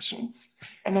functions.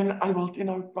 And then I will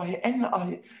denote by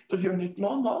Ni the unit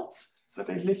normals, so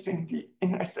they live in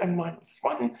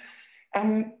Sn-1.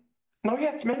 And now you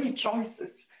have many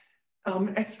choices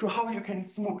as to how you can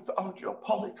smooth out your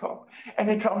polytope.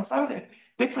 And it turns out that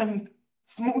different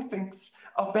smoothings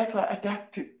are better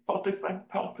adapted for different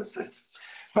purposes.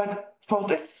 But for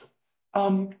this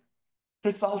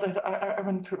result that I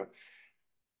want to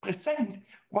present,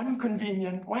 one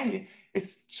convenient way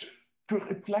is to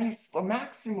replace the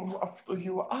maximum of the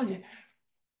UI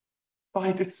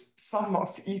by this sum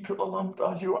of e to the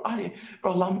lambda ui,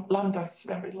 where lambda is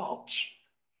very large.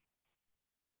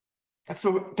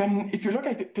 So then if you look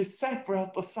at this set where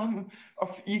the sum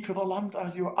of e to the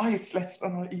lambda ui is less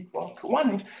than or equal to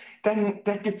 1, then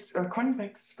that gives a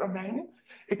convex domain.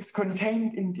 It's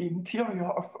contained in the interior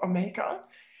of omega.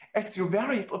 As you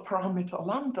vary the parameter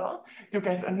lambda, you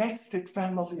get a nested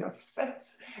family of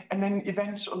sets, and then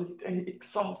eventually they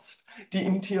exhaust the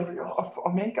interior of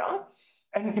omega.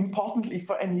 And importantly,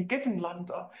 for any given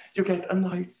lambda, you get a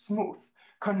nice smooth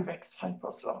convex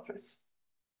hypersurface.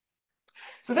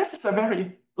 So this is a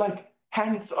very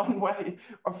hands-on way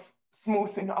of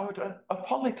smoothing out a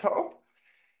polytope.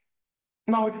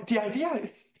 Now, the idea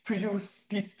is to use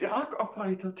these Dirac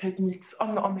operator techniques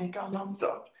on omega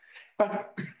lambda.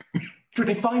 But to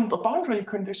define the boundary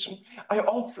condition, I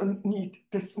also need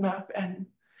this map n.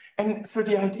 And so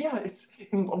the idea is,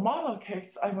 in the model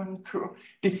case, I want to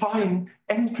define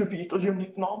n to be the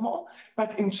unit normal,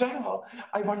 but in general,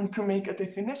 I want to make a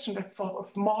definition that's sort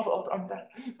of modeled on that,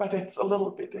 but it's a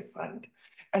little bit different.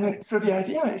 And so the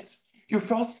idea is, you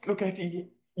first look at the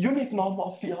unit normal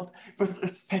field with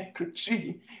respect to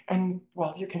G, and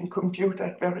well, you can compute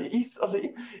that very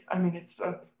easily. I mean, it's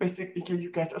basically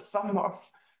you get a sum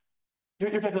of, you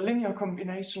get a linear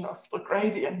combination of the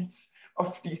gradients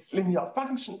of these linear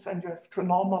functions, and you have to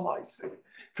normalize it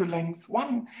to length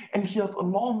 1. And here the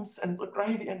norms and the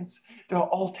gradients, they're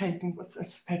all taken with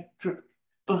respect to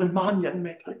the Riemannian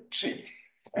metric G.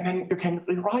 And then you can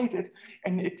rewrite it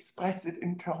and express it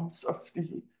in terms of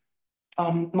the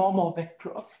normal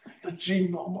vectors, the G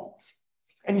normals.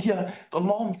 And here the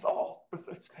norms are with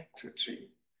respect to G.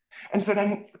 And so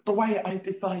then the way I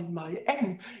define my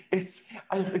N is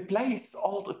I replace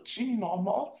all the G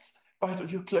normals by the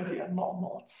Euclidean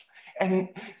normals. And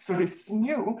so this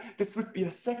would be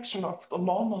a section of the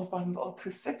normal bundle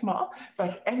to sigma,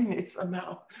 but N is a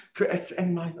map to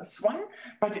Sn minus 1,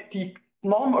 but the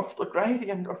norm of the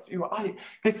gradient of Ui,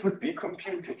 this would be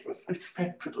computed with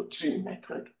respect to the G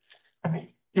metric. I mean,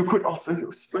 you could also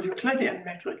use the Euclidean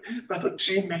metric, but the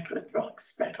G metric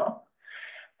works better.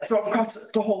 So of course,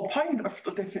 the whole point of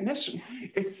the definition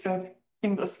is that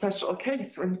in the special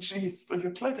case, when G is the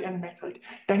Euclidean metric,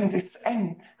 then this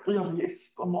N really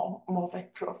is the normal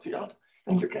vector field,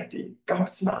 and you get the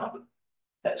Gauss map.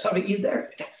 Sorry, is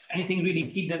there anything really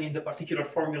hidden in the particular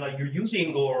formula you're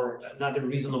using, or another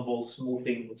reasonable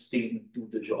smoothing would still do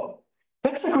the job?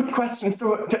 That's a good question.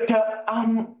 So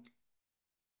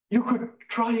you could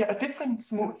try a different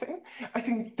smoothing. I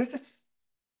think this is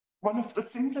one of the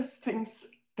simplest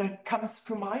things that comes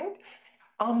to mind.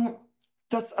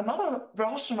 There's another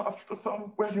version of the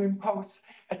theorem where you impose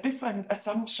a different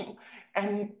assumption,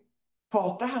 and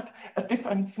for that, a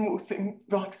different smoothing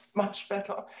works much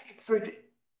better. So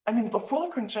the full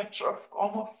conjecture of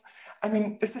Gromov,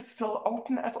 this is still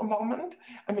open at the moment.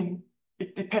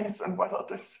 It depends on whether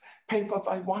this paper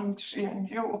by Wang, Xi, and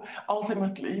Yu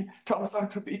ultimately turns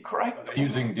out to be correct. Are they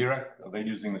using Dirac? Are they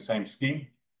using the same scheme?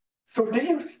 So they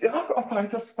use Dirac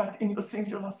operators, but in the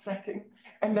singular setting.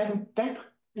 And then that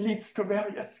leads to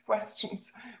various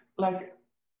questions, like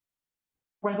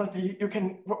whether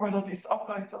these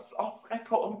operators are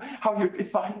Fredholm, how you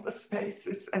define the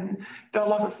spaces, and there are a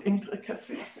lot of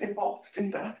intricacies involved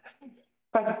in that.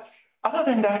 But other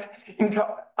than that, there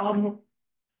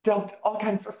are all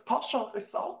kinds of partial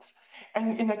results.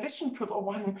 And in addition to the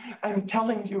one I'm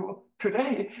telling you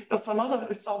today, there's another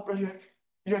result where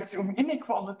you assume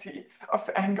inequality of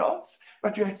angles,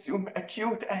 but you assume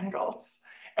acute angles.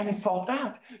 And for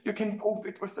that, you can prove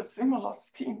it with a similar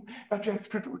scheme, but you have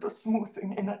to do the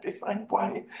smoothing in a different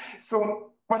way.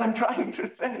 So what I'm trying to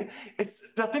say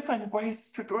is there are different ways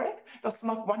to do it. There's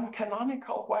not one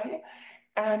canonical way,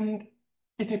 and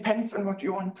it depends on what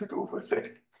you want to do with it.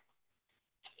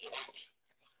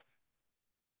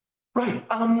 Right.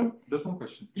 Just one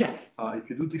question. Yes. If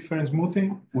you do different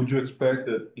smoothing, would you expect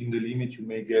that in the limit you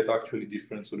may get actually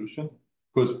different solution?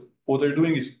 Because what they're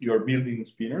doing is you're building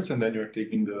spinors and then you're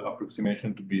taking the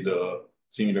approximation to be the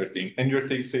similar thing. And you're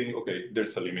saying, okay,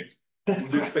 there's a limit.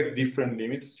 Would you expect different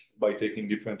limits by taking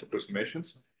different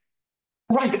approximations?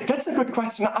 Right, that's a good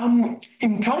question.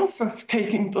 In terms of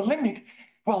taking the limit,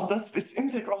 well, there's this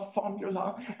integral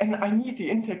formula, and I need the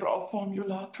integral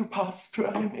formula to pass to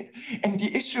a limit. And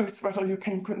the issue is whether you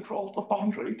can control the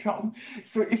boundary term.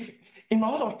 So in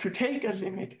order to take a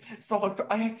limit,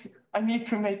 I need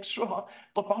to make sure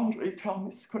the boundary term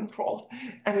is controlled.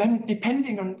 And then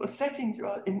depending on the setting you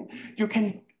are in,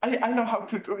 I know how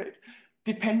to do it,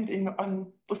 depending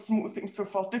on the smoothing. So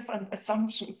for different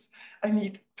assumptions, I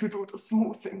need to do the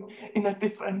smoothing in a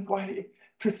different way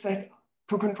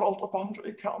to control the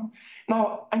boundary term.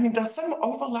 Now, there's some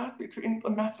overlap between the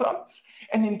methods.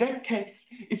 And in that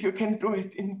case, if you can do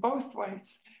it in both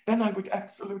ways, then I would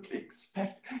absolutely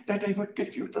expect that they would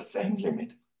give you the same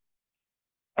limit.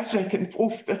 Actually, I can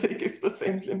prove that they give the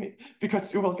same limit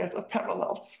because you will get a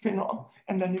parallel spinor,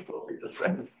 and then it will be the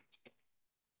same.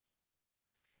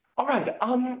 All right.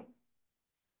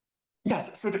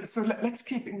 Yes, so let's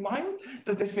keep in mind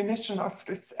the definition of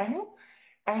this N.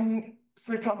 And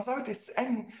so it turns out this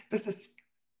N, this is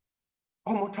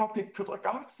homotopic to the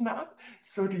Gauss map.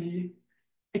 So the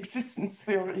existence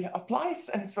theory applies.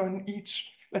 And so in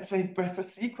each, let's say we have a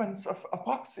sequence of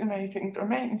approximating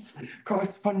domains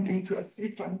corresponding to a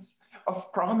sequence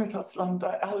of parameters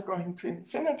lambda L going to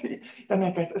infinity, then I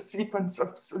get a sequence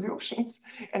of solutions.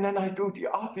 And then I do the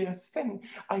obvious thing.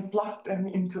 I plug them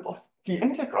into the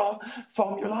integral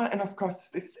formula. And of course,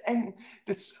 this N,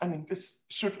 this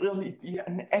should really be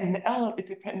an NL. It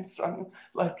depends on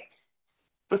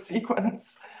the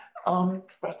sequence,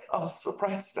 but I'll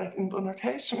suppress that in the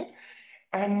notation.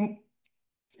 And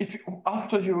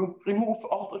after you remove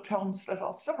all the terms that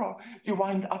are zero, you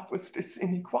wind up with this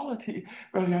inequality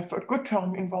where you have a good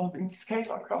term involving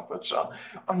scalar curvature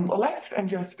on the left,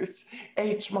 and you have this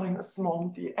H minus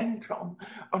norm dn term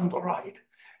on the right.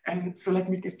 And so let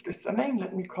me give this a name.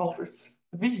 Let me call this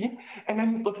V. And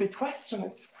then the big question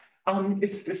is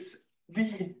this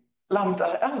V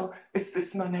lambda L, is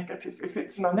this non-negative? If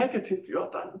it's non-negative,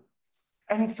 you're done.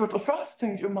 And so the first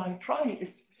thing you might try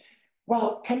is,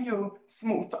 well, can you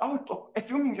smooth out,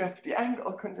 assuming you have the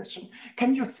angle condition,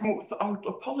 can you smooth out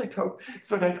a polytope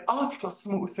so that after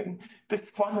smoothing, this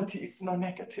quantity is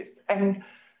non-negative? And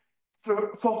so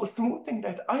for the smoothing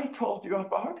that I told you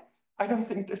about, I don't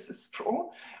think this is true.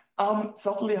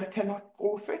 Certainly I cannot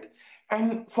prove it.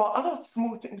 And for other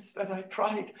smoothings that I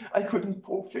tried, I couldn't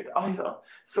prove it either.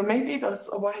 So maybe there's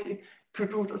a way to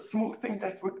do the smoothing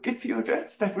that would give you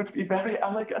this, that would be very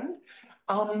elegant.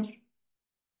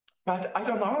 But I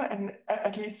don't know, and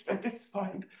at least at this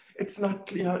point, it's not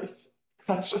clear if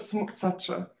such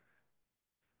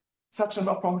an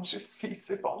approach is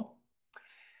feasible.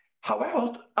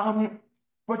 However,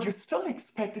 what you still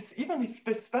expect is, even if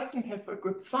this doesn't have a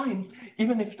good sign,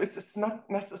 even if this is not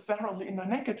necessarily in a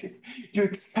negative, you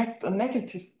expect the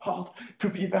negative part to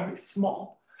be very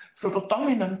small. So the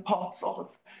dominant part sort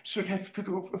of should have to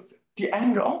do with the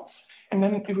angles, and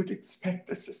then you would expect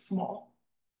this is small,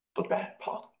 the bad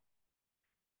part.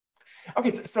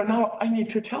 Okay, so now I need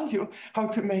to tell you how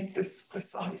to make this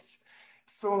precise.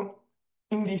 So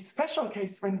in the special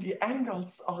case, when the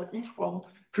angles are equal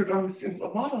to those in the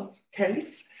model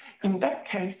case, in that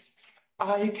case,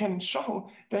 I can show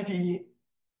that the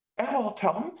error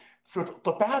term, so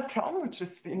the bad term, which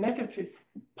is the negative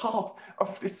part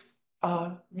of this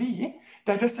V,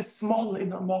 that this is small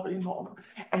in a Mori norm.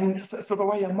 And so the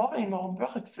way a Mori norm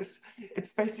works is,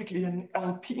 it's basically an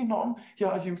LP norm. Here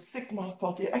I use sigma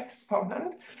for the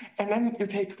exponent, and then you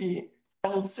take the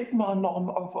L sigma norm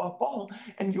over a ball,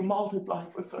 and you multiply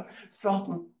with a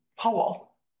certain power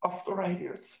of the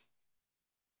radius.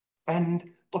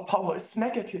 And the power is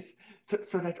negative,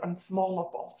 so that on smaller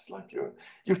balls, like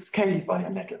you scale by a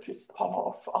negative power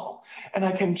of R. And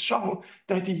I can show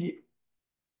that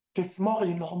this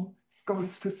Mori norm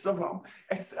goes to 0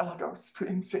 as L goes to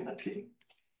infinity.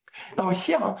 Now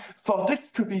here, for this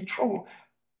to be true,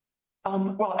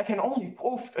 well, I can only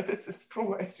prove that this is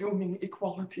true assuming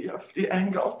equality of the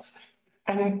angles.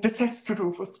 And this has to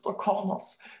do with the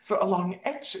corners. So along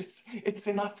edges, it's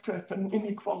enough to have an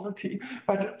inequality,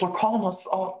 but the corners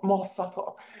are more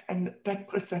subtle, and that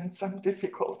presents some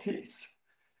difficulties.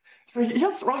 So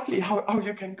here's roughly how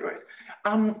you can do it.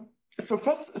 So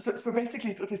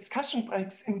basically the discussion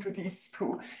breaks into these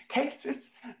two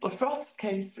cases. The first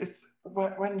case is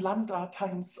when lambda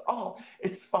times R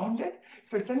is bounded.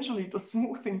 So essentially the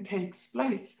smoothing takes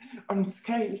place on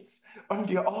scales on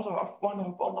the order of 1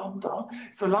 over lambda.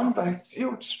 So lambda is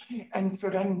huge. And so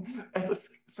then,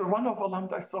 so 1 over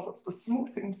lambda is sort of the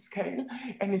smoothing scale.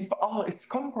 And if R is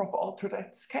comparable to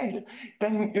that scale,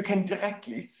 then you can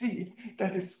directly see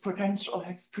that its potential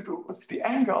has to do with the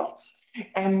angles.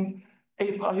 And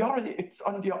a priori, it's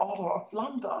on the order of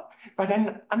lambda, but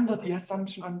then under the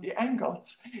assumption on the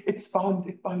angles, it's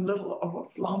bounded by little O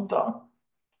of lambda.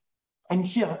 And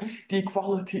here, the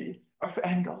equality of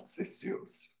angles is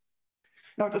used.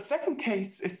 Now, the second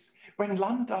case is when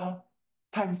lambda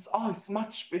times R is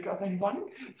much bigger than 1.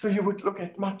 So you would look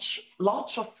at much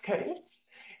larger scales.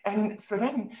 And so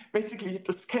then basically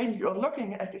the scale you're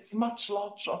looking at is much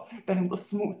larger than the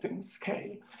smoothing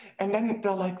scale. And then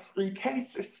there are like 3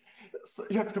 cases. So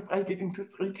you have to break it into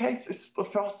 3 cases. The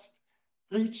first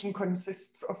region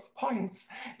consists of points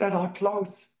that are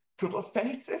close to the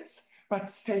faces, but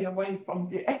stay away from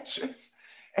the edges.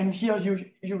 And here you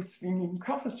use the mean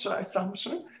curvature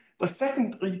assumption. The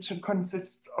second region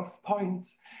consists of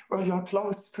points where you're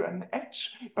close to an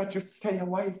edge, but you stay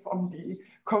away from the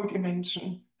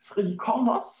codimension 3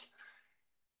 corners.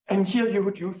 And here you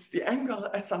would use the angle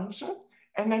assumption.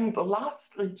 And then the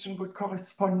last region would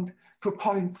correspond to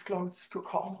points close to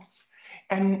corners.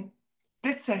 And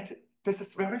this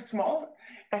is very small,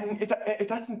 and it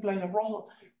doesn't play a role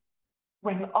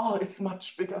when R is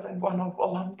much bigger than 1 over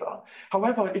lambda.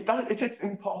 However, it is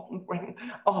important when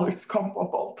R is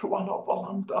comparable to 1 over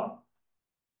lambda.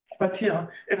 But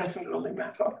here, it doesn't really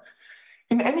matter.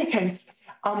 In any case,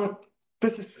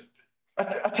 this is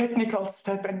a technical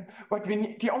step, and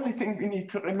the only thing we need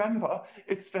to remember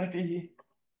is that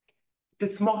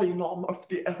this Mori norm of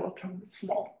the error term is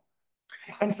small.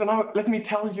 And so now let me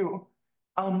tell you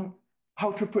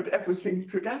how to put everything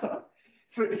together.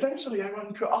 So essentially, I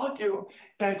want to argue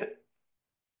that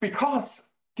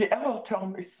because the error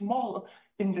term is small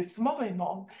in this Mori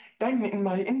norm, then in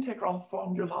my integral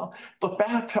formula, the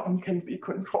bare term can be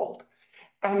controlled.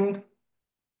 And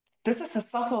this is a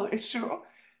subtle issue,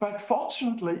 but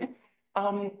fortunately,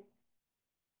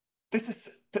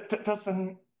 there's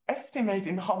an estimate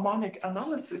in harmonic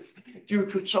analysis due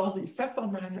to Charlie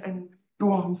Fefferman and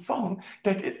Phong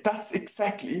that it does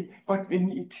exactly what we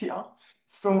need here.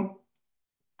 So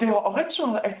their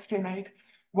original estimate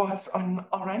was on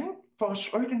Rn for a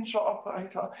Schrödinger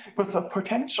operator with a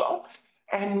potential.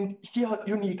 And here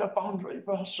you need a boundary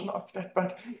version of that,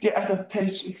 but the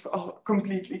adaptations are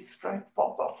completely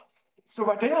straightforward. So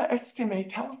what their estimate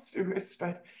tells you is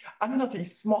that under the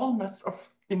smallness of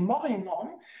in Morse,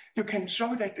 you can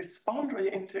show that this boundary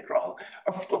integral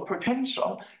of the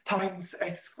potential times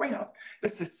s squared,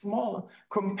 this is small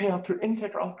compared to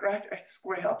integral grad s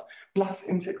squared plus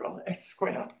integral s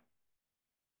squared.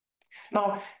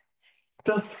 Now,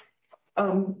 there's,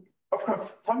 of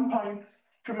course, one point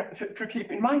to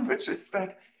keep in mind, which is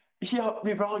that here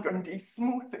we work on these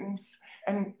smoothings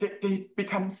and they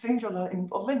become singular in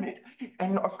the limit.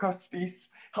 And of course,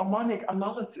 these harmonic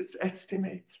analysis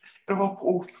estimates, they were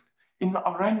proved in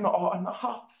a Rn or in a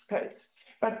half space.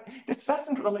 But this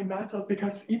doesn't really matter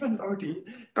because even though the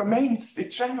domains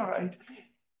degenerate,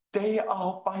 they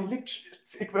are by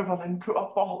Lipschitz equivalent to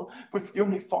a ball with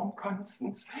uniform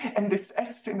constants. And this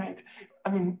estimate, I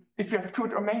mean, if you have two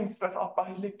domains that are by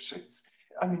Lipschitz,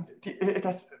 I mean,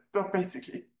 they're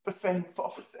basically the same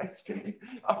for this estimate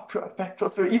up to a factor.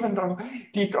 So even though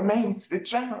the domains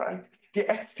degenerate, the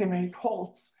estimate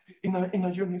holds in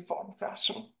a uniform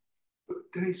fashion.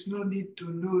 There is no need to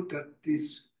know that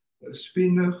this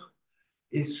spinner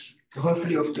is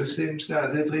roughly of the same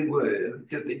size everywhere,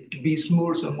 that it can be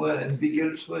small somewhere and big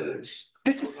elsewhere.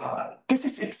 This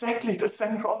is exactly the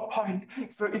central point.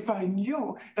 So if I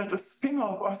knew that the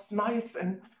spinner was nice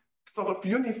and sort of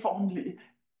uniformly,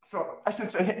 so I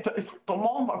should say the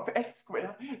norm of s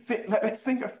squared, let's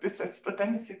think of this as the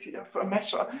density of a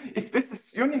measure. If this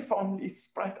is uniformly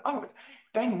spread out,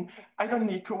 then I don't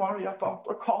need to worry about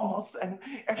the corners and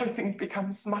everything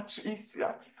becomes much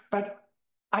easier. But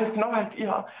I have no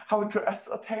idea how to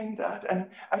ascertain that, and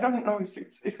I don't know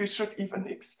if we should even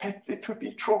expect it to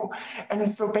be true.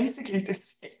 And so basically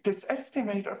this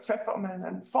estimate of Fefferman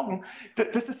and Phong,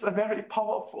 this is a very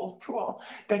powerful tool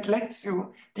that lets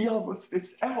you deal with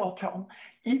this error term,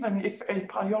 even if a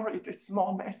priori this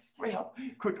norm s squared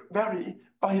could vary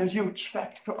by a huge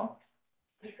factor.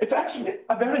 It's actually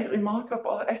a very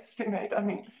remarkable estimate. I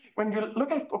mean, when you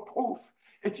look at the proof,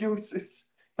 it uses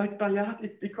like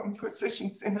dyadic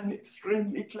decompositions in an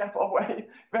extremely clever way,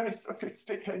 very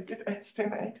sophisticated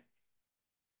estimate.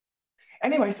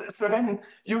 Anyways, so then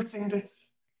using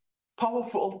this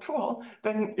powerful tool,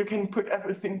 then you can put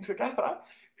everything together.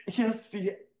 Here's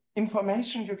the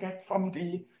information you get from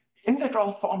the integral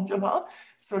formula.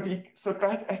 So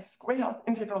grad s squared,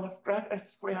 integral of grad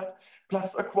s squared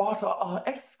plus a quarter r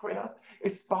s squared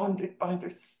is bounded by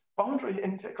this boundary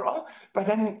integral, but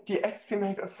then the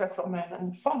estimate of Fefferman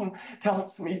and Phong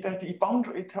tells me that the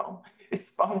boundary term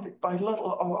is bounded by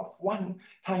little o of 1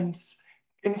 times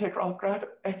integral grad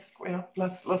s squared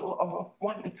plus little o of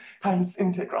 1 times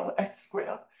integral s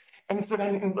squared. And so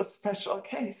then in the special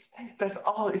case that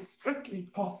r is strictly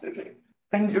positive,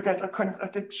 then you get a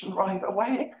contradiction right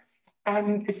away.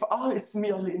 And if r is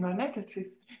merely nonnegative,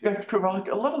 you have to work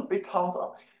a little bit harder,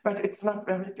 but it's not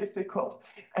very difficult.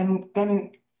 And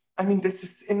then, I mean, this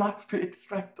is enough to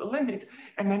extract the limit,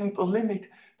 and then the limit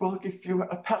will give you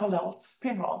a parallel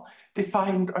spinor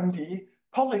defined on the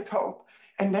polytope,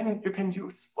 and then you can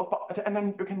use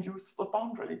the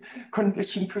boundary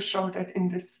condition to show that in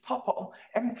this tuple,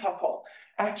 M tuple,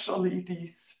 actually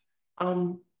these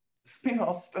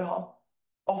spinors are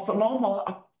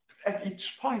orthonormal at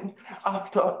each point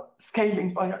after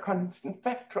scaling by a constant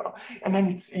vector. And then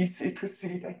it's easy to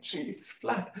see that G is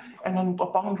flat. And then the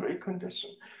boundary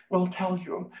condition will tell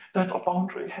you that a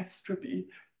boundary has to be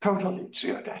totally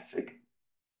geodesic.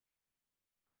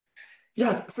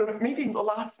 Yes, so maybe in the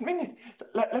last minute,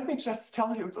 let me just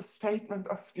tell you the statement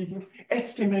of the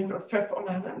estimate of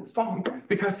Fefferman and Phong,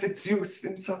 because it's used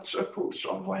in such a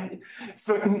crucial way.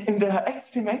 So in their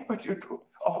estimate, what you do,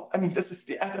 I mean, this is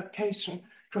the adaptation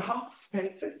to half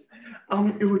spaces,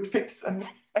 you would fix an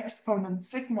exponent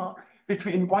sigma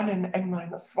between 1 and n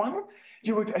minus 1.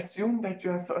 You would assume that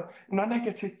you have a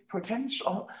non-negative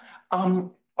potential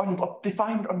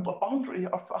defined on the boundary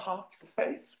of a half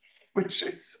space, which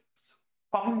is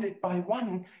bounded by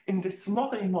 1 in this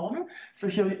Morse norm. So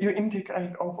here you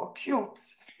integrate over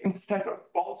cubes instead of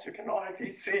balls. You can already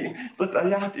see the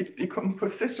dyadic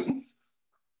decompositions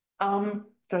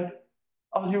that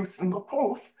are used in the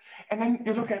proof. And then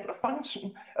you look at a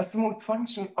function, a smooth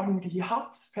function on the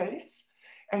half space,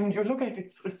 and you look at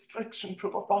its restriction to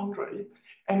the boundary.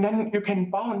 And then you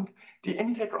can bound the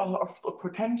integral of the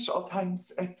potential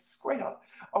times f squared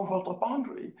over the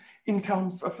boundary in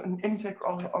terms of an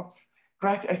integral of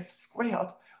grad f squared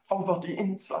over the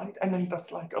inside, and then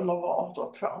there's like a lower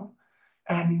order term.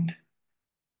 And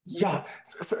yeah,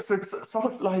 so it's sort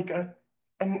of like a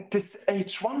And this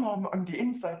H1 norm on the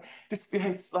inside, this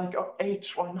behaves like a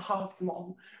H1 half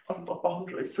norm on the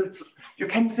boundary. So you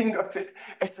can think of it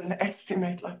as an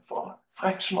estimate like for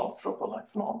fractional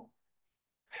superlife norm.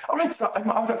 All right, so I'm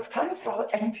out of time, so I'll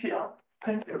end here.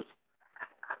 Thank you.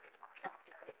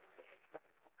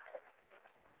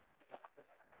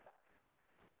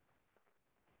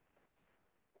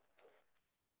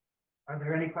 Are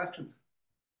there any questions?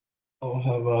 I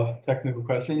have a technical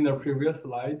question. In the previous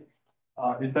slide,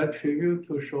 is that trivial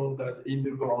to show that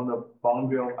integral on the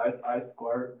boundary of SI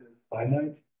squared is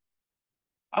finite?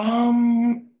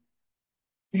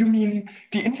 You mean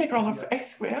the integral of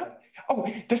S squared? Oh,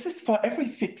 this is for every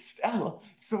fixed L.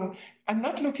 So I'm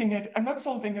not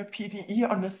solving a PDE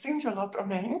on a singular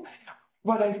domain.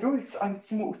 What I do is I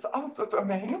smooth out the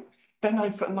domain, then I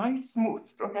have a nice smooth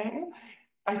domain.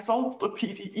 I solve the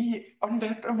PDE on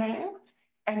that domain,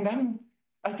 and then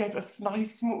I get a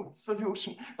nice smooth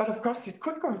solution. But of course, it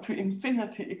could go to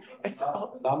infinity as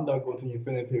lambda go to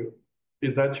infinity.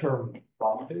 Is that term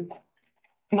bounded?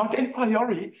 Not a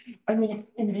priori. I mean,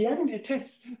 in the end it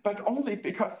is, but only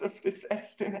because of this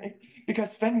estimate.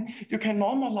 Because then you can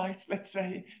normalize, let's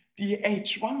say, the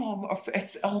H1 norm of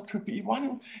SL to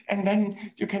B1, and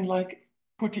then you can like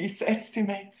put these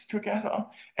estimates together.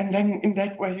 And then in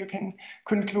that way, you can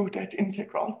conclude that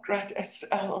integral grad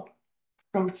SL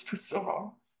goes to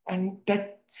 0. And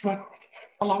that's what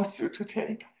allows you to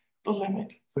take the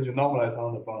limit. So you normalize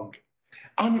on the boundary.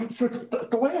 So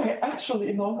the way I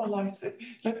actually normalize it,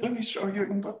 let me show you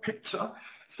in the picture.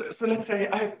 So let's say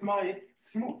I have my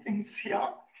smoothings here,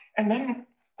 and then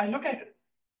I look at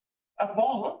a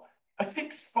ball, a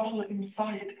fixed ball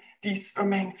inside these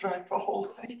domains. So I have a whole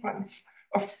sequence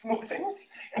of smoothings,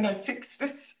 and I fix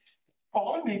this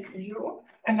ball, maybe U,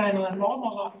 and then I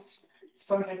normalize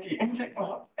so that the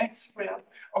integral of x squared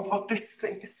over this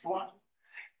thing is 1.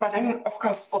 But then, of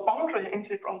course, the boundary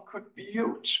integral could be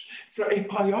huge. So a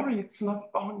priori, it's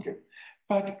not bounded.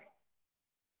 But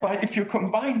if you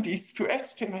combine these two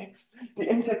estimates, the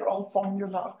integral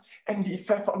formula and the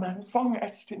Fefferman and Phong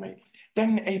estimate,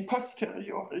 then a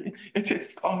posteriori, it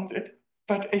is bounded.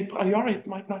 But a priori, it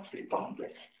might not be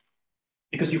bounded.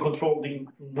 Because you control the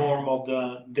norm of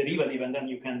the derivative, and then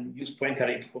you can use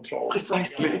Poincare to control.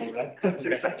 Precisely. Right? That's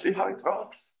exactly how it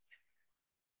works.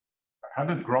 How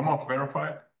did Gromov verify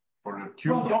it? For the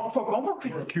cube? Well, for Gromov,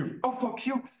 it's cube. Oh, for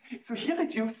cubes. So he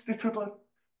reduced it to the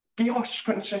Dirac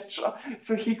conjecture.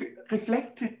 So he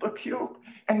reflected the cube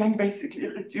and then basically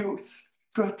reduced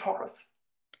to a torus.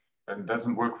 And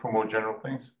doesn't work for more general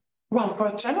things? Well,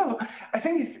 for general, I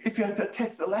think if you have a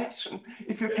tessellation,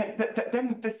 if you can,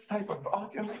 then this type of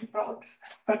argument works,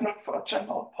 but not for a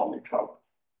general polytope.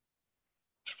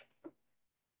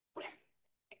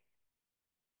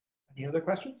 Any other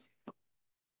questions?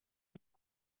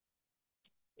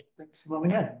 Thanks for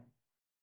coming in.